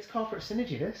corporate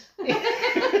synergy, this.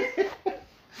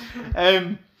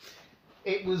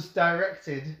 It was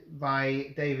directed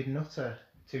by David Nutter,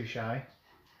 Too Shy.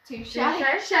 Too Shy,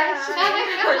 shy. shy,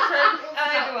 shy.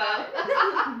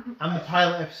 And the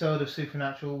pilot episode of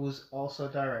Supernatural was also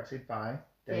directed by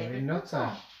David David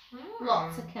Nutter.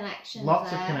 Lots of connections.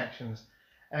 Lots of there. connections.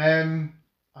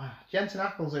 Jensen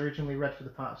Ackles originally read for the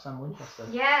part of Sam Winchester.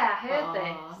 Yeah, I heard Aw,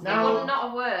 this. now- It would not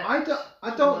have worked. I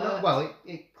don't know. Worked. Well,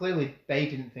 it clearly they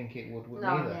didn't think it would No.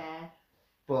 either. Yeah.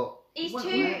 But He's Well, too.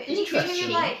 well, He's too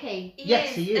interesting. like. cheeky. Yes,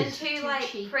 he And is. too Too like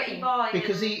cheeky. pretty boy.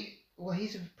 because and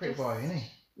he's a pretty boy, isn't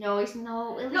he? No, he's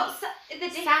not. Well, Not the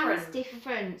Sam's different.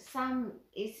 different. Sam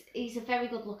he's a very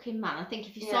good looking man. I think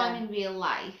if you saw Yeah. him in real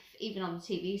life, even on the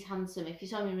TV, he's handsome. If you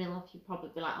saw him in real life, you'd probably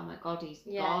be like, oh my god, he's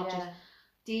Yeah, gorgeous. yeah,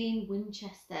 Dean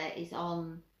Winchester is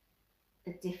on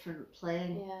a different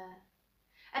plane. yeah.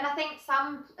 And I think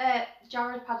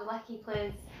Jared Padalecki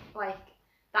plays like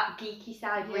that geeky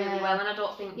side really Yeah. well, and I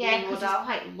don't think Yeah, Dean because would he's have.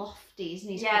 quite lofty, isn't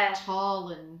he? He's Yeah. quite tall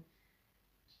and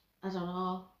I don't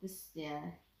know.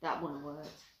 That wouldn't have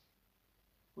worked.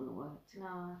 Wouldn't have worked.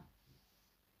 No.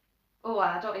 Oh,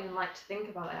 I don't even like to think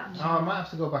about it actually. Oh, I might have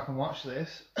to go back and watch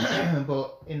this.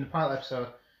 But in the pilot episode,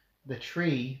 the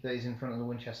tree that is in front of the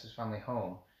Winchester's family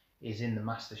home is in the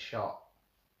master shot.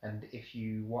 And if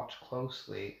you watch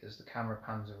closely as the camera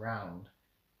pans around,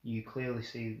 you clearly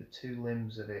see the two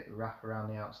limbs of it wrap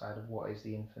around the outside of what is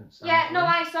the infant Sam's Yeah, no, limb.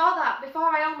 I saw that before.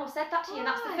 I almost said that to you, and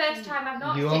that's the Oh, I first didn't- time I've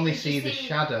noticed You it, only 'cause see the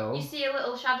shadow, You see a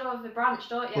little shadow of the branch,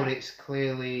 don't you? but it's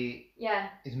clearly Yeah.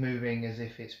 is moving as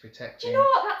if it's Do protecting, you know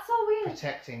what? That's so weird.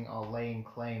 protecting or laying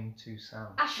claim to Sam.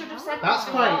 I should have said That's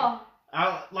that quite- before.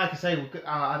 Like I say,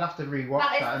 I'd have to rewatch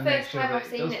That is that the and make first sure time that I've it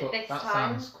seen does. it But this that time.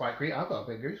 sounds quite great. I've got a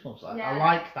bit of goosebumps. Like, I Yeah.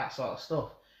 like that sort of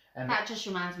stuff. And That just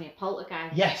reminds me of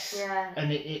Poltergeist. yes, Yeah.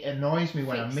 and it annoys me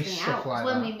when I Freaks miss me stuff out. like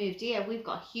When that. we moved here, we've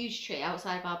got a huge tree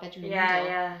outside of our bedroom Yeah, window.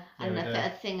 yeah. And Yeah, the we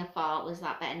do. thing I thought was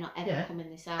that better not ever Yeah. come in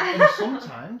this house. And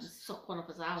sometimes, Suck one of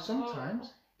us out.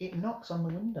 sometimes it knocks on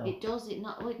the window. It does.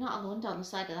 Not on the window, on the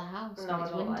side of the house. No, when I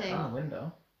it's don't like windy. that. On the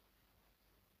window.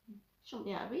 Shouldn't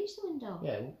be able to reach the window.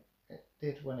 Yeah, it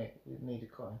did when it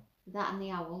needed cutting. That and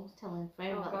the owl, telling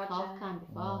Freya Oh, about God, the fourth yeah. kind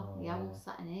before. Oh, The owl yeah.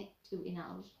 sat in it, tooting at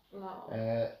us.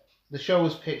 No. The show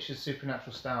was pitched as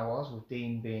Supernatural Star Wars, with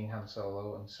Dean being Han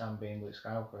Solo and Sam being Luke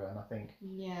Skywalker, and I think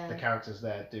Yeah. the characters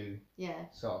there do Yeah.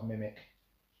 sort of mimic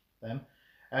them.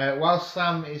 While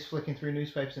Sam is flicking through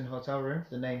newspapers in the hotel room,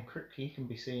 the name Kripke can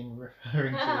be seen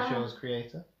referring to the show's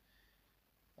creator.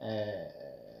 Yeah,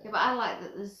 but I like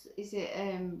that there's, is it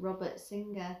Robert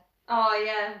Singer? Oh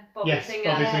yeah, Bobby Yes, Singer.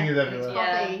 Bobby Yeah, Singer's it's everywhere.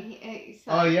 Bobby. It's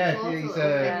Oh like yeah, loads he's of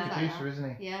little a things like producer, that.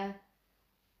 isn't he? Yeah.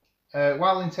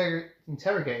 While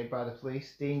interrogated by the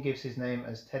police, Dean gives his name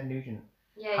as Ted Nugent,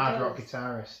 Yeah, he hard rock does.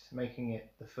 guitarist, making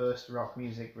it the first rock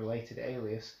music related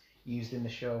alias used in the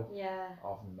show Yeah.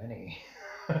 of many.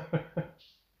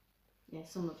 Yeah,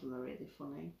 some of them are really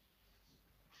funny.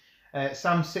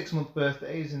 Sam's 6-month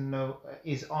birthday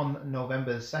is on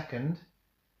November 2nd,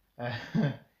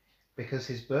 because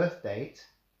his birth date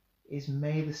is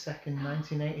May the 2nd,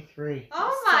 1983.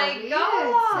 Oh So my weird.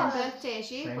 god. Same birthday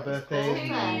as you, Same but birthday it's as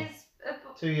Two me. older. years.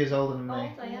 2 years older than me,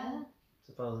 Older, yeah. Yeah.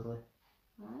 supposedly.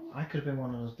 Right. I could have been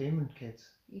one of those demon kids.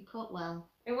 You cut well.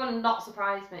 It would not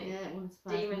surprise me. Yeah, it wouldn't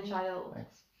surprise Demon me. child.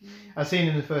 Thanks. Mm. As seen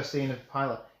in the first scene of the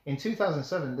pilot. In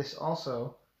 2007, this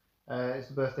also is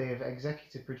the birthday of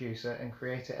executive producer and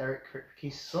creator Eric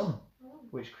Kripke's son, Oh.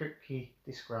 which Kripke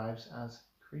describes as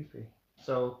creepy.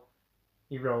 So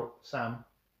he wrote Sam,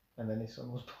 and then his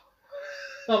son was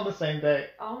born on the same day.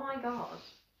 Oh my god.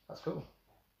 That's cool.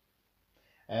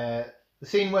 The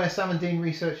scene where Sam and Dean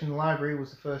research in the library was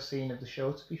the first scene of the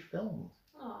show to be filmed.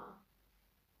 Oh.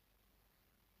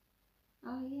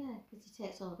 Oh yeah, because he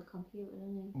takes over the computer,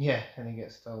 doesn't he? Yeah, and he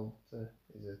gets told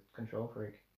he's a control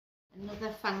freak.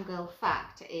 Another fangirl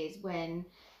fact is when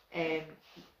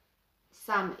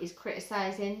Sam is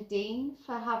criticising Dean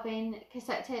for having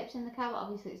cassette tapes in the car. But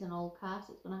obviously, it's an old car,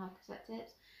 so it's going to have cassette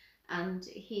tapes. and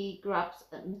he grabs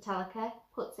Metallica,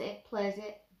 puts it, plays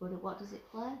it, but what does it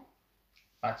play?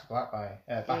 Back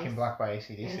in Black by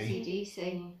AC/DC.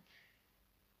 AC/DC.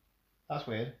 That's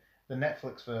weird. The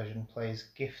Netflix version plays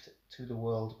Gift to the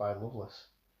World by Loveless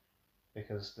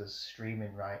because the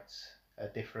streaming rights are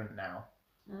different now.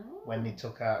 Oh. When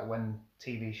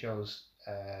TV shows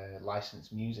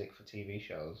license music for TV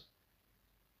shows,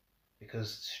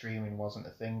 because streaming wasn't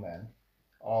a thing then,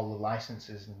 all the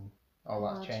licenses and all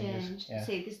that changes. Yeah.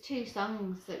 See, there's two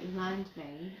songs that remind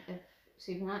me of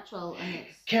Supernatural, and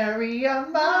it's Carry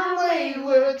on my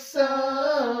wayward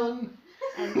son.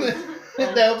 and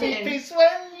There'll be peace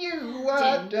when you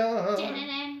are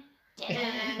done.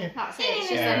 That's it. It's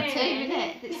just them two, isn't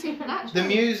it? It's Supernatural. The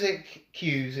music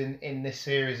cues in this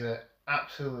series are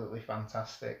absolutely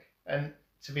fantastic, and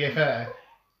to be fair,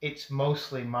 it's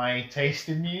mostly my taste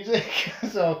in music.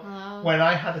 So when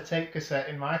I had a tape cassette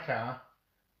in my car,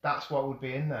 that's what would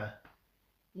be in there.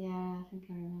 Yeah, I think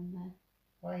I remember.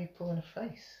 Why are you pulling a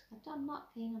face? I'm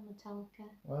not keen on Metallica.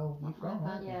 Well, you've gone,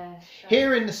 haven't you? Yeah. Sure.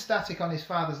 Hearing the static on his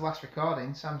father's last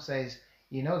recording, Sam says,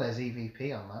 "You know there's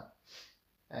EVP on that."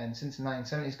 And since the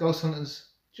 1970s, Ghost Hunters,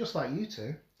 just like you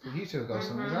two, because you two are Ghost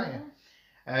Hunters, aren't you?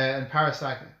 And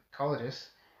parapsychologists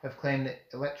have claimed that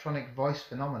electronic voice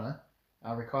phenomena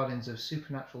are recordings of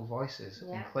supernatural voices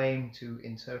and claim to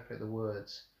interpret the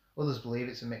words. Others believe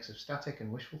it's a mix of static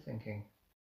and wishful thinking.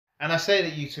 And I say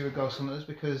that you two are ghost hunters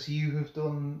because you have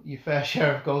done your fair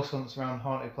share of ghost hunts around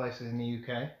haunted places in the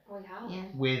UK. We have. Yeah.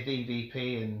 With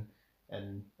EVP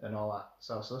and all that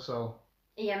sort of stuff. So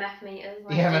EMF meters.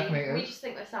 EMF meters. We just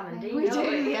think we're Sam and Dean. We don't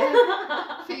do, we?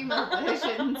 yeah. Female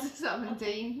versions of Sam and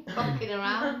Dean bumping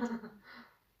around.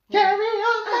 Carry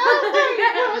on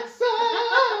my wayward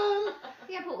son.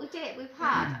 Yeah, but we've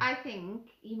had, I think,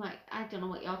 I don't know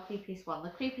what your creepiest one, the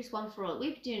creepiest one for all,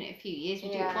 we've been doing it a few years, we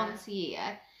do it once a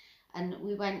year, and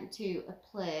we went to a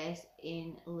place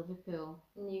in Liverpool.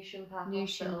 Newsham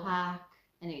Park.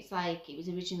 And it was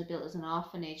originally built as an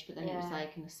orphanage, but then it was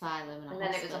like an asylum and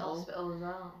then it was a hospital as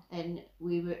well. And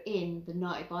we were in the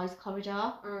Naughty Boys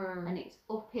corridor, and it's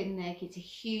up in there, it's a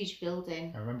huge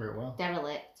building. I remember it well.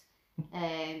 Derelict.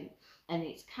 And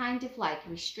it's kind of like a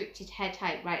restricted head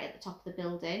height right at the top of the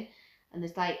building, and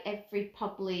there's like every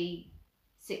probably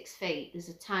 6 feet there's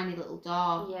a tiny little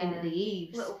door into the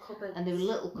eaves, little cupboards, and there were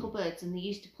little cupboards, and they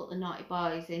used to put the naughty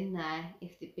boys in there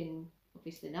if they'd been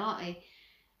obviously naughty.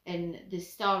 And the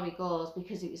story goes,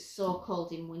 because it was so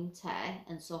cold in winter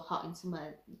and so hot in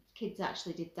summer, kids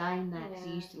actually did die in there because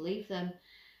they used to leave them.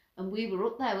 And we were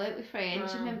up there, weren't we, Freya? And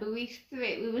do you remember we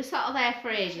were sort of there for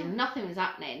ages and nothing was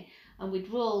happening. And we'd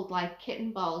rolled like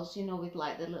kitten balls, you know, with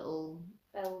like the little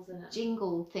bells in it.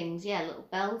 Jingle things, little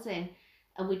bells in.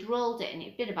 And we'd rolled it, and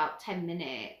it'd been about 10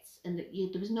 minutes. And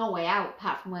there was no way out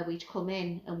apart from where we'd come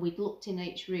in. And we'd looked in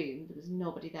each room. There was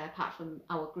nobody there apart from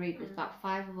our group. There's about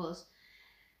 5 of us.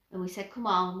 And we said, come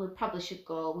on, we probably should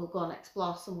go. We'll go and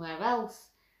explore somewhere else.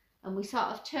 And we sort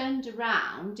of turned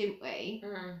around, didn't we?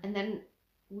 And then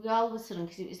we all of a sudden,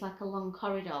 because it was like a long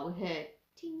corridor, we heard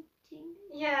ting, ting,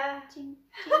 ting, ting.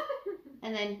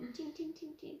 And then ting, ting,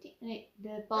 ting, ting, ting. And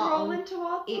the bottom, rolling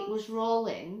towards it us. Was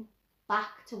rolling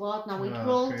back toward. Now, we'd Oh,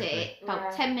 rolled creepy. it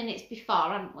about 10 minutes before,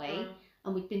 hadn't we?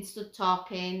 And we'd been stood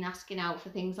talking, asking out for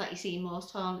things like you see in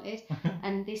most haunted.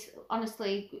 And this,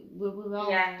 honestly, we were all,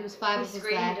 there was 5 of us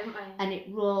there. Didn't we? And it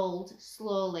rolled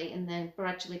slowly and then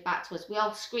gradually back to us. We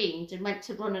all screamed and went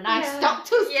to run, and I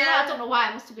stopped us. I don't know why,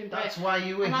 I must have been brave. That's why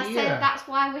you were and here. I said, that's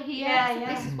why we're here. Yeah, I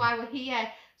said, this is why we're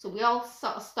here. So we all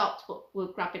sort of stopped, but we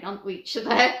were grabbing onto each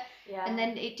other. Yeah. And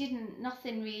then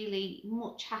nothing really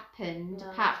much happened,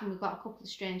 apart from we got a couple of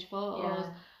strange photos.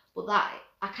 But that,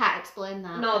 I can't explain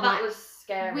that. No, and that was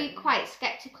scary. We're quite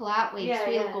sceptical, aren't we? Yeah,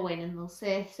 We'll go in and they'll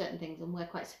say certain things, and we're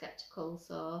quite sceptical,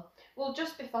 so... Well,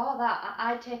 just before that,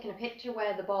 I'd taken a picture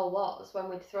where the ball was when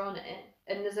we'd thrown it,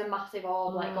 and there's a massive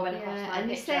orb going across my and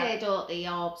they picture. say, don't the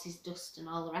orbs is dust and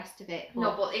all the rest of it. But,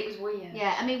 no, but it was weird.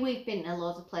 Yeah, I mean, we've been to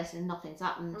loads of places and nothing's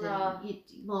happened. No. And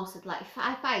most of, like, if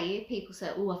I hear people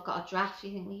say, oh, I've got a draft,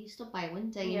 you think, well, you stood by a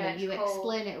window, you know, it's you cold.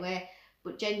 explain it away.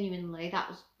 But genuinely,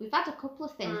 we've had a couple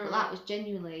of things, but that was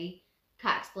genuinely,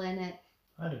 can't explain it.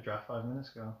 I had a draft 5 minutes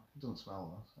ago. It doesn't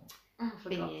smell though. So. Oh, for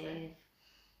God's sake. Behave.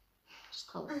 Just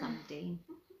call it Sam Dean.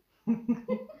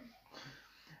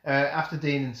 After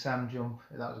Dean and Sam jump,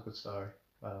 that was a good story,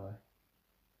 by the way.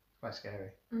 Quite scary.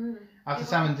 After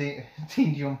Sam and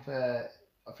Dean jump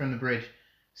from the bridge,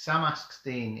 Sam asks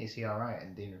Dean, is he alright?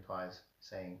 And Dean replies,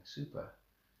 saying, super.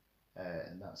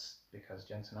 And that's because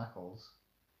Jensen Ackles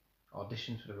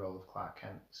auditioned for the role of Clark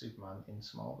Kent, Superman in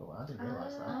Smallville. I didn't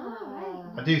realise that. Oh,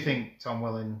 right. I do think Tom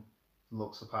Welling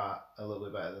looks the part a little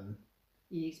bit better than.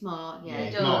 He's more, Yeah, yeah.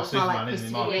 he's does. more More Superman, like isn't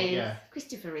he? Christopher More, Reeve. yeah.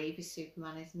 Christopher Reeve is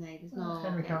Superman, isn't he? There's Oh, no. it's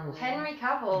Henry Cavill. Henry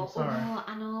Cavill. Sorry. Oh,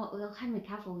 I know. Well, Henry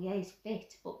Cavill, yeah, he's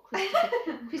fit, but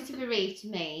Christopher Reeve to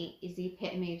me is the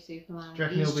epitome of Superman. Do you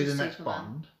reckon He's he'll be the just next Superman.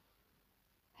 Bond?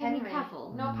 Henry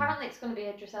Cavill. No, apparently it's going to be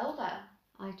Idris Elba.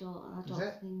 I don't Is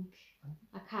it? think.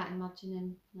 I can't imagine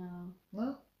him.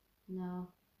 No. No.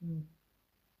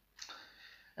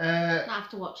 Not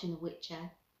after watching The Witcher.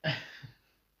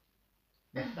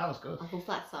 Yeah, that was good. I love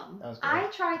that song. That was good. I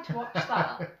tried to watch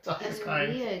that. That's It's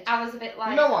kind. weird. I was a bit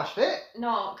like, You not watched it?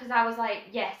 no, because I was like,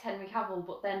 yes, Henry Cavill,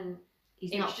 but then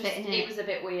He's it not was just, fitting it it. was a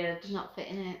bit weird. He's not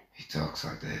fitting it. He talks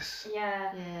like this.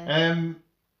 Yeah. Yeah.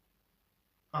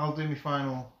 I'll do my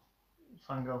final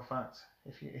fangirl fact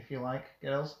if you like,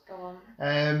 girls. Go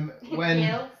on. When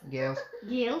Girls. Gales.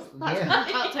 That's Yeah. what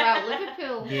we talked about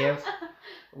Liverpool. Girls.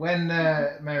 When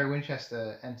Mary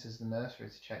Winchester enters the nursery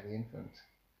to check the infant,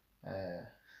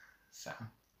 Sam.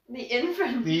 The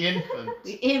infant. The infant.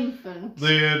 The infant.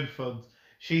 The infant.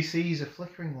 She sees a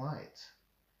flickering light,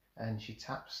 and she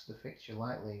taps the fixture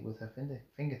lightly with her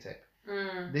fingertip.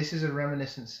 Mm. This is a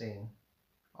reminiscent scene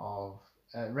of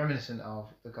reminiscent of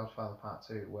The Godfather Part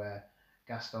 2, where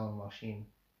Gaston Machine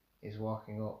is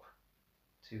walking up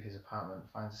to his apartment,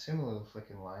 finds a similar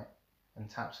flickering light, and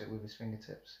taps it with his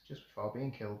fingertips just before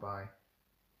being killed by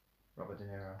Robert De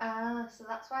Niro. Ah, so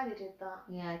that's why they did that.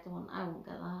 Yeah, I won't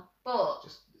get that. But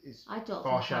Just it's I don't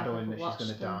foreshadowing think that I've she's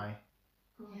going to watched die.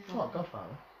 yeah. It's not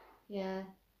Godfather. Yeah.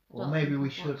 Well, Don't maybe think we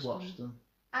I've should watched watch them.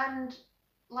 And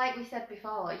like we said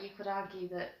before, you could argue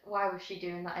that why was she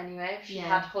doing that anyway? If she Yeah.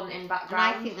 had hunting And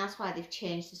background. I think that's why they've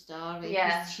changed the story.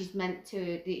 Yeah. 'Cause she's meant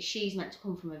to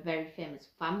come from a very famous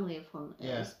family of hunters.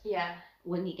 Yeah. Yeah.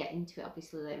 When you get into it,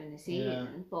 obviously later in the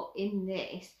season. But in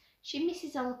this, she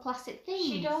misses all the classic things.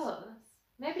 She does.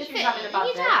 Maybe The she was thing- having a bad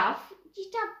you'd day. have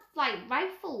like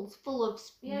rifles full of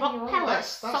Yeah, rock you would.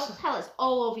 pellets, That's- salt pellets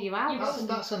all over your house. would. and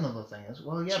That's another thing as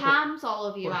well. Yeah, charms all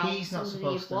over your but house. he's not under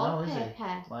supposed to your know, is he?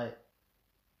 wallpaper. like.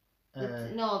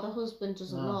 No, the husband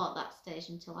doesn't no. know at that stage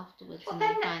until afterwards, But and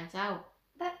then- he finds out.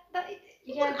 That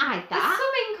You yeah. wouldn't hide There's that. some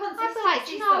I'd be inconsistencies like,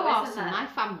 do you know though, what? isn't My there?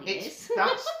 family It's is.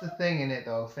 that's the thing in it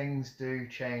though. Things do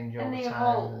change all And the they time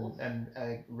evolve.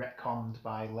 and retconned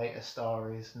by later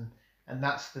stories, and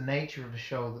that's the nature of a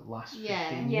show that lasts 15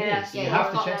 Yeah. Yeah, years. Yeah, you have you've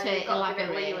to got check. to You've got to give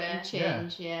it elaborate leeway. and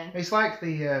change. Yeah. It's like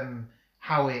the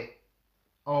how it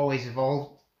always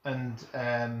evolved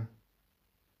and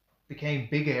became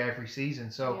bigger every season.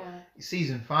 So Yeah.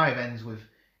 season 5 ends with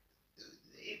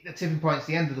the tipping point's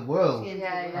the end of the world, It's the end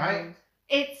Yeah, of the right? world.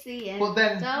 It's the end But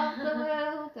then- of the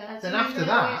world. as Then we after know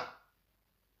that,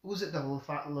 was it the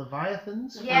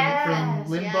Leviathans from Yes,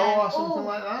 Limbo yeah. or something Oh,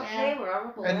 like that? Yeah. They were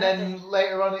horrible. And weren't then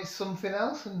later on, it's something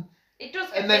else, and it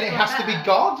does. and then it has to be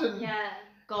God, and Yeah.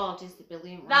 God is the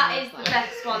brilliant one. That as is the well.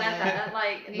 best one Yeah. ever.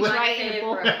 Like And he's my writing a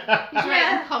book. favourite. He's Yeah.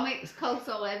 writing comics, cult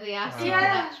or whatever he has.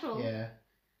 Yeah. Supernatural. yeah,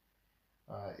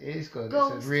 it is good.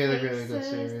 Ghost It's a really, really good Faces,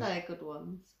 series. They're good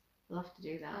ones. We'll have to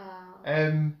do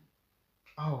that.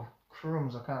 Oh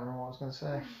crumbs! I can't remember what I was going to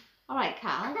say. All right,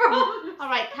 Cal. Crumbs. All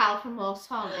right, Cal from Most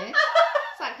Haunted. Is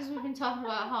that because we've been talking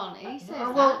about Haunted? He says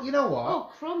Oh, well, that. you know what?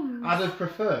 Oh, crumbs. I'd have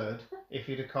preferred if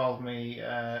you'd have called me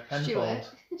Penfold.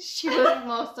 Stuart from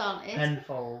Most Haunted.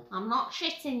 Penfold. I'm not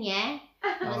shitting you.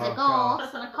 There's Oh, a God.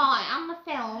 ghost and I caught it on the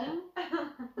film.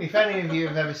 If any of you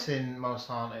have ever seen Most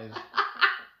Haunted,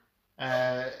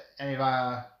 any of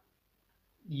our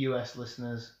US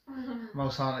listeners,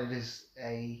 Most Haunted is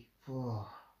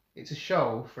it's a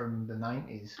show from the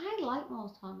 90s. I like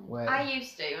Most Haunted. Where I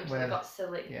used to until Where- it got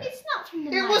silly. yeah. It's not from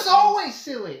the It was 90s. always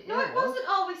silly. No, Yeah, it wasn't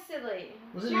always silly.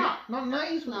 Was it not. not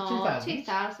 90s? Was No, it 2000s?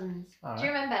 2000s. All Do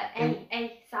you right. remember?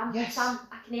 Hey, Sam, Yes. Sam,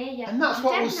 I can hear you. And that's I'm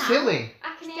what dead was now. silly.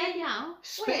 I can He's hear dead you. now.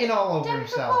 Spitting all over Dead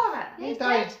himself. before it. He He's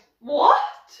died. dead. What?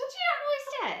 Do you not know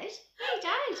he's dead? Yeah, he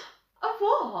died. Of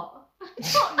what?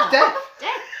 What? No. Death.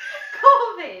 Dead.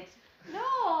 COVID. No.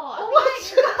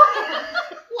 What?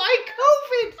 I Why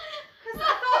COVID? Because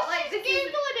I thought like think this he's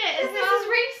is googling it this as well. is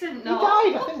recent. He No. died. I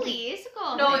A couple think. of years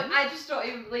ago. No, think. I just don't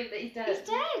even believe that he's dead. He's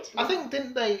dead. I think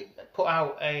didn't they put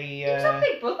out He was on a?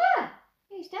 Big Brother. Yeah,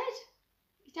 he's dead.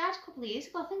 He died a couple of years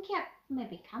ago. I think he had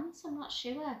maybe cancer. I'm not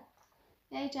sure.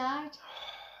 Yeah, he died.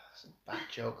 That's a bad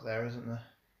joke there, isn't there?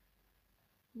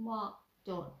 What?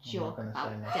 Don't not joke gonna about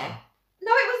say nothing. death.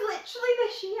 No, it was literally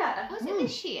this year. Was it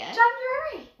this year?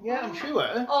 January. Yeah, I'm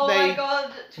sure. Oh they my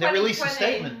god. they released a 2020.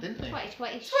 statement, didn't they?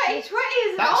 2020. 2020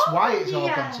 is That's awful why it's all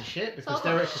year. gone to shit because all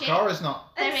gone Derek to shit. Kakora's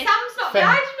not. And There is- Sam's not Fen-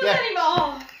 guiding us yeah.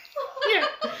 anymore.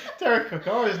 Yeah. Derek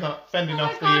Kokora is not fending Oh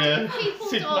my off God, the if people don't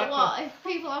supernatural. want, if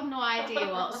people have no idea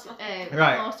what's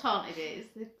Right. Most Haunted is,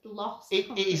 they're lost. It is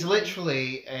completely.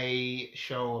 literally a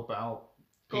show about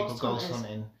people Ghost ghost hunters.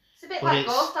 hunting. It's a bit But like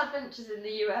it's- Ghost Adventures in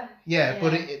the US. Yeah,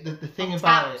 but Yeah. the thing Or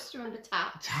about Taps, remember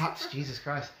Taps? Taps, Jesus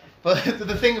Christ. But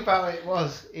the thing about it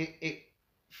was, it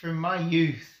from my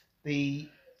youth, the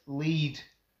lead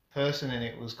person in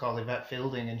it was called Yvette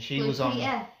Fielding, and she Blue was on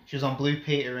Peter. Blue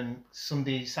Peter and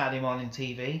Sunday Saturday morning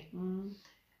TV, Mm,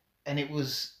 and it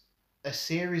was a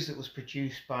series that was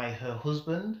produced by her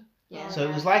husband. yeah. So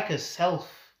it was like a self.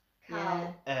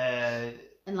 Yeah.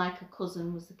 And like a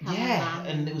cousin was the cameraman. Yeah,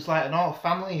 and it was like an all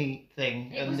family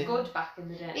thing. It and was good back in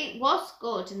the day. It was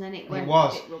good, and then it went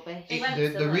was. a bit rubbish. It went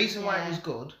The silly, reason why it yeah. was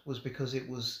good was because it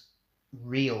was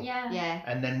real. Yeah. Yeah.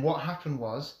 And then what happened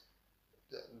was,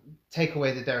 take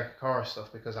away the Derek Kokora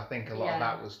stuff, because I think a lot of Yeah.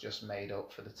 that was just made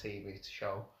up for the TV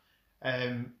show.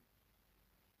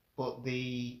 But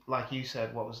like you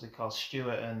said, what was they called?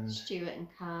 Stuart and Stuart and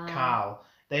Carl.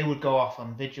 They would go off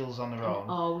on vigils on their And own.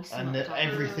 always And snuck off.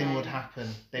 everything would happen.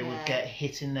 They would Yeah. get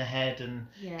hit in the head and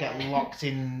Yeah. get locked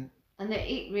in. And it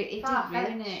did Far-fetched.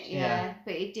 ruin it, Yeah. yeah.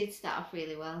 But it did start off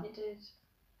really well. It did.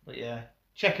 But yeah,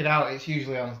 check it out. It's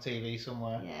usually on the TV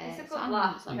somewhere. Yeah, It's a it's good on,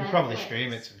 laugh. it's on You can probably Netflix.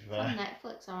 stream it, to be It's on fair.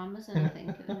 Netflix or Amazon, I think.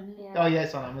 At the minute. Yeah. Oh yeah,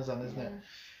 it's on Amazon, isn't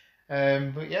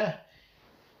it? But yeah,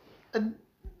 and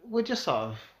we're just sort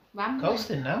of Rambling.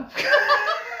 ghosting now.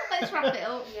 Let's wrap it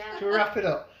up. Yeah. Should we wrap it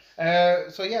up?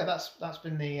 So yeah, that's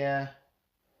been the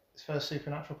first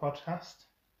Supernatural podcast.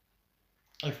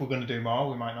 If we're going to do more,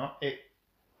 we might not. I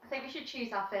think we should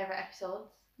choose our favourite episodes.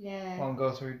 Yeah. Won't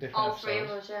go through different All episodes. three of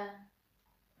us, yeah.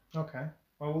 Okay.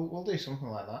 Well, we'll do something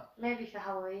like that. Maybe for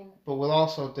Halloween. But we'll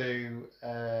also do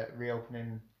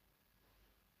reopening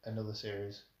another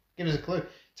series. Give us a clue.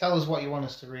 Tell us what you want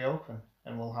us to reopen,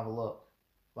 and we'll have a look.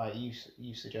 Like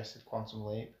you suggested Quantum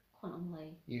Leap. Quantum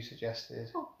Leap. You suggested,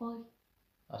 Oh boy.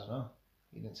 I don't know.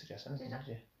 You didn't suggest anything, Did I?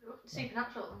 did you?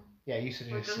 Supernatural. Yeah, you We've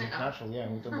suggested done it now. Supernatural. Yeah,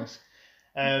 we've done this.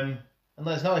 And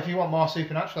let us know if you want more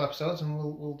Supernatural episodes, and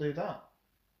we'll do that.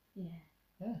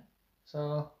 Yeah.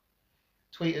 So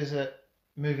tweet us at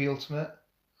Movie Ultimate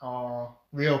or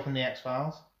reopen the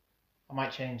X-Files. I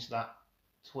might change that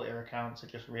Twitter account to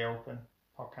just reopen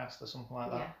podcast or something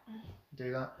like that. Yeah.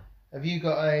 Do that. Have you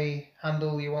got a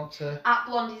handle you want to? At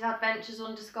Blondie's Adventures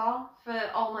 _ for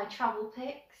all my travel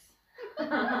pics.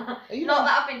 Are you Not not?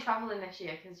 that I've been travelling this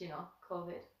year because,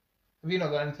 COVID. Have you not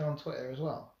got anything on Twitter as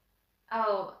well?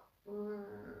 Oh,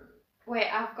 wait,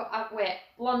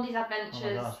 Blondie's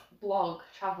Adventures God. blog,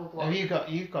 travel blog. You've got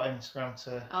Instagram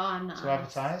to Oh, I'm not. To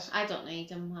advertise? I don't need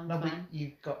them. I'm no, but fine.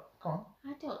 you've got. Go on.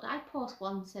 I post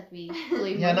once every blue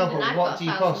moon. Yeah, no, and but I've what got do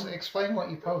you 1,000. post? Explain what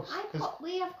you post.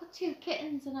 We have got 2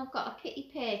 kittens, and I've got a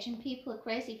kitty page, and people are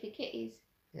crazy for kitties.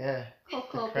 Yeah,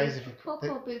 Cocoa crazy Boo, for-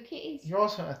 Cocoa Boo kitties. you're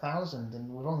also at 1,000, and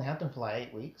we've only had them for like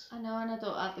 8 weeks. I know, and I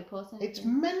don't hardly post anything. It's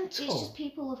mental. It's just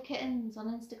people love kittens on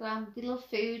Instagram. They love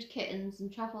food, kittens,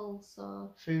 and travel.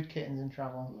 So Food, kittens, and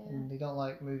travel, Yeah. and they don't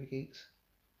like movie geeks.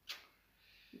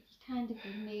 it's kind of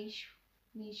a niche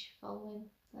following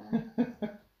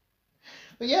there.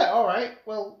 But yeah, all right.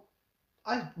 Well,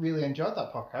 I really enjoyed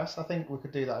that podcast. I think we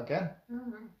could do that again.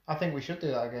 Mhm. I think we should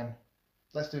do that again.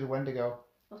 Let's do the Wendigo.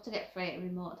 We'll have to get Freya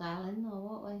remote dialing, though,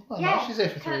 won't we? Well, Yeah, no, she's here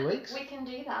for 3 Can- weeks. We can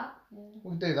do that. Yeah. We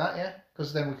can do that, yeah.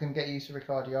 Because then we can get you to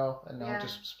record your, and Yeah. I'll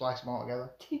just splice them all together.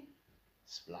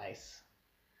 Splice.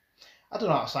 I don't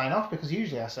know how to sign off, because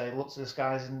usually I say, look to the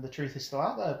skies and the truth is still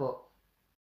out there, but...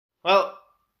 Well,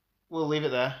 we'll leave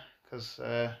it there, because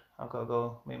I've got to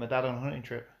go meet my dad on a hunting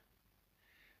trip.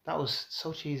 That was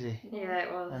so cheesy, Yeah,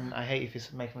 it was. and I hate if you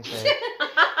make me say it.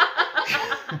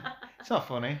 It's not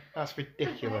funny. That's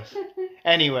ridiculous.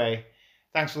 Anyway,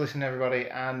 thanks for listening, everybody.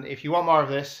 And if you want more of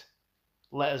this,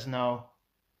 let us know.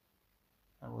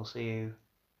 And we'll see you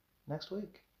next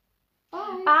week.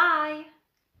 Bye. Bye.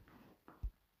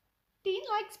 Dean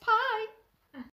likes pie.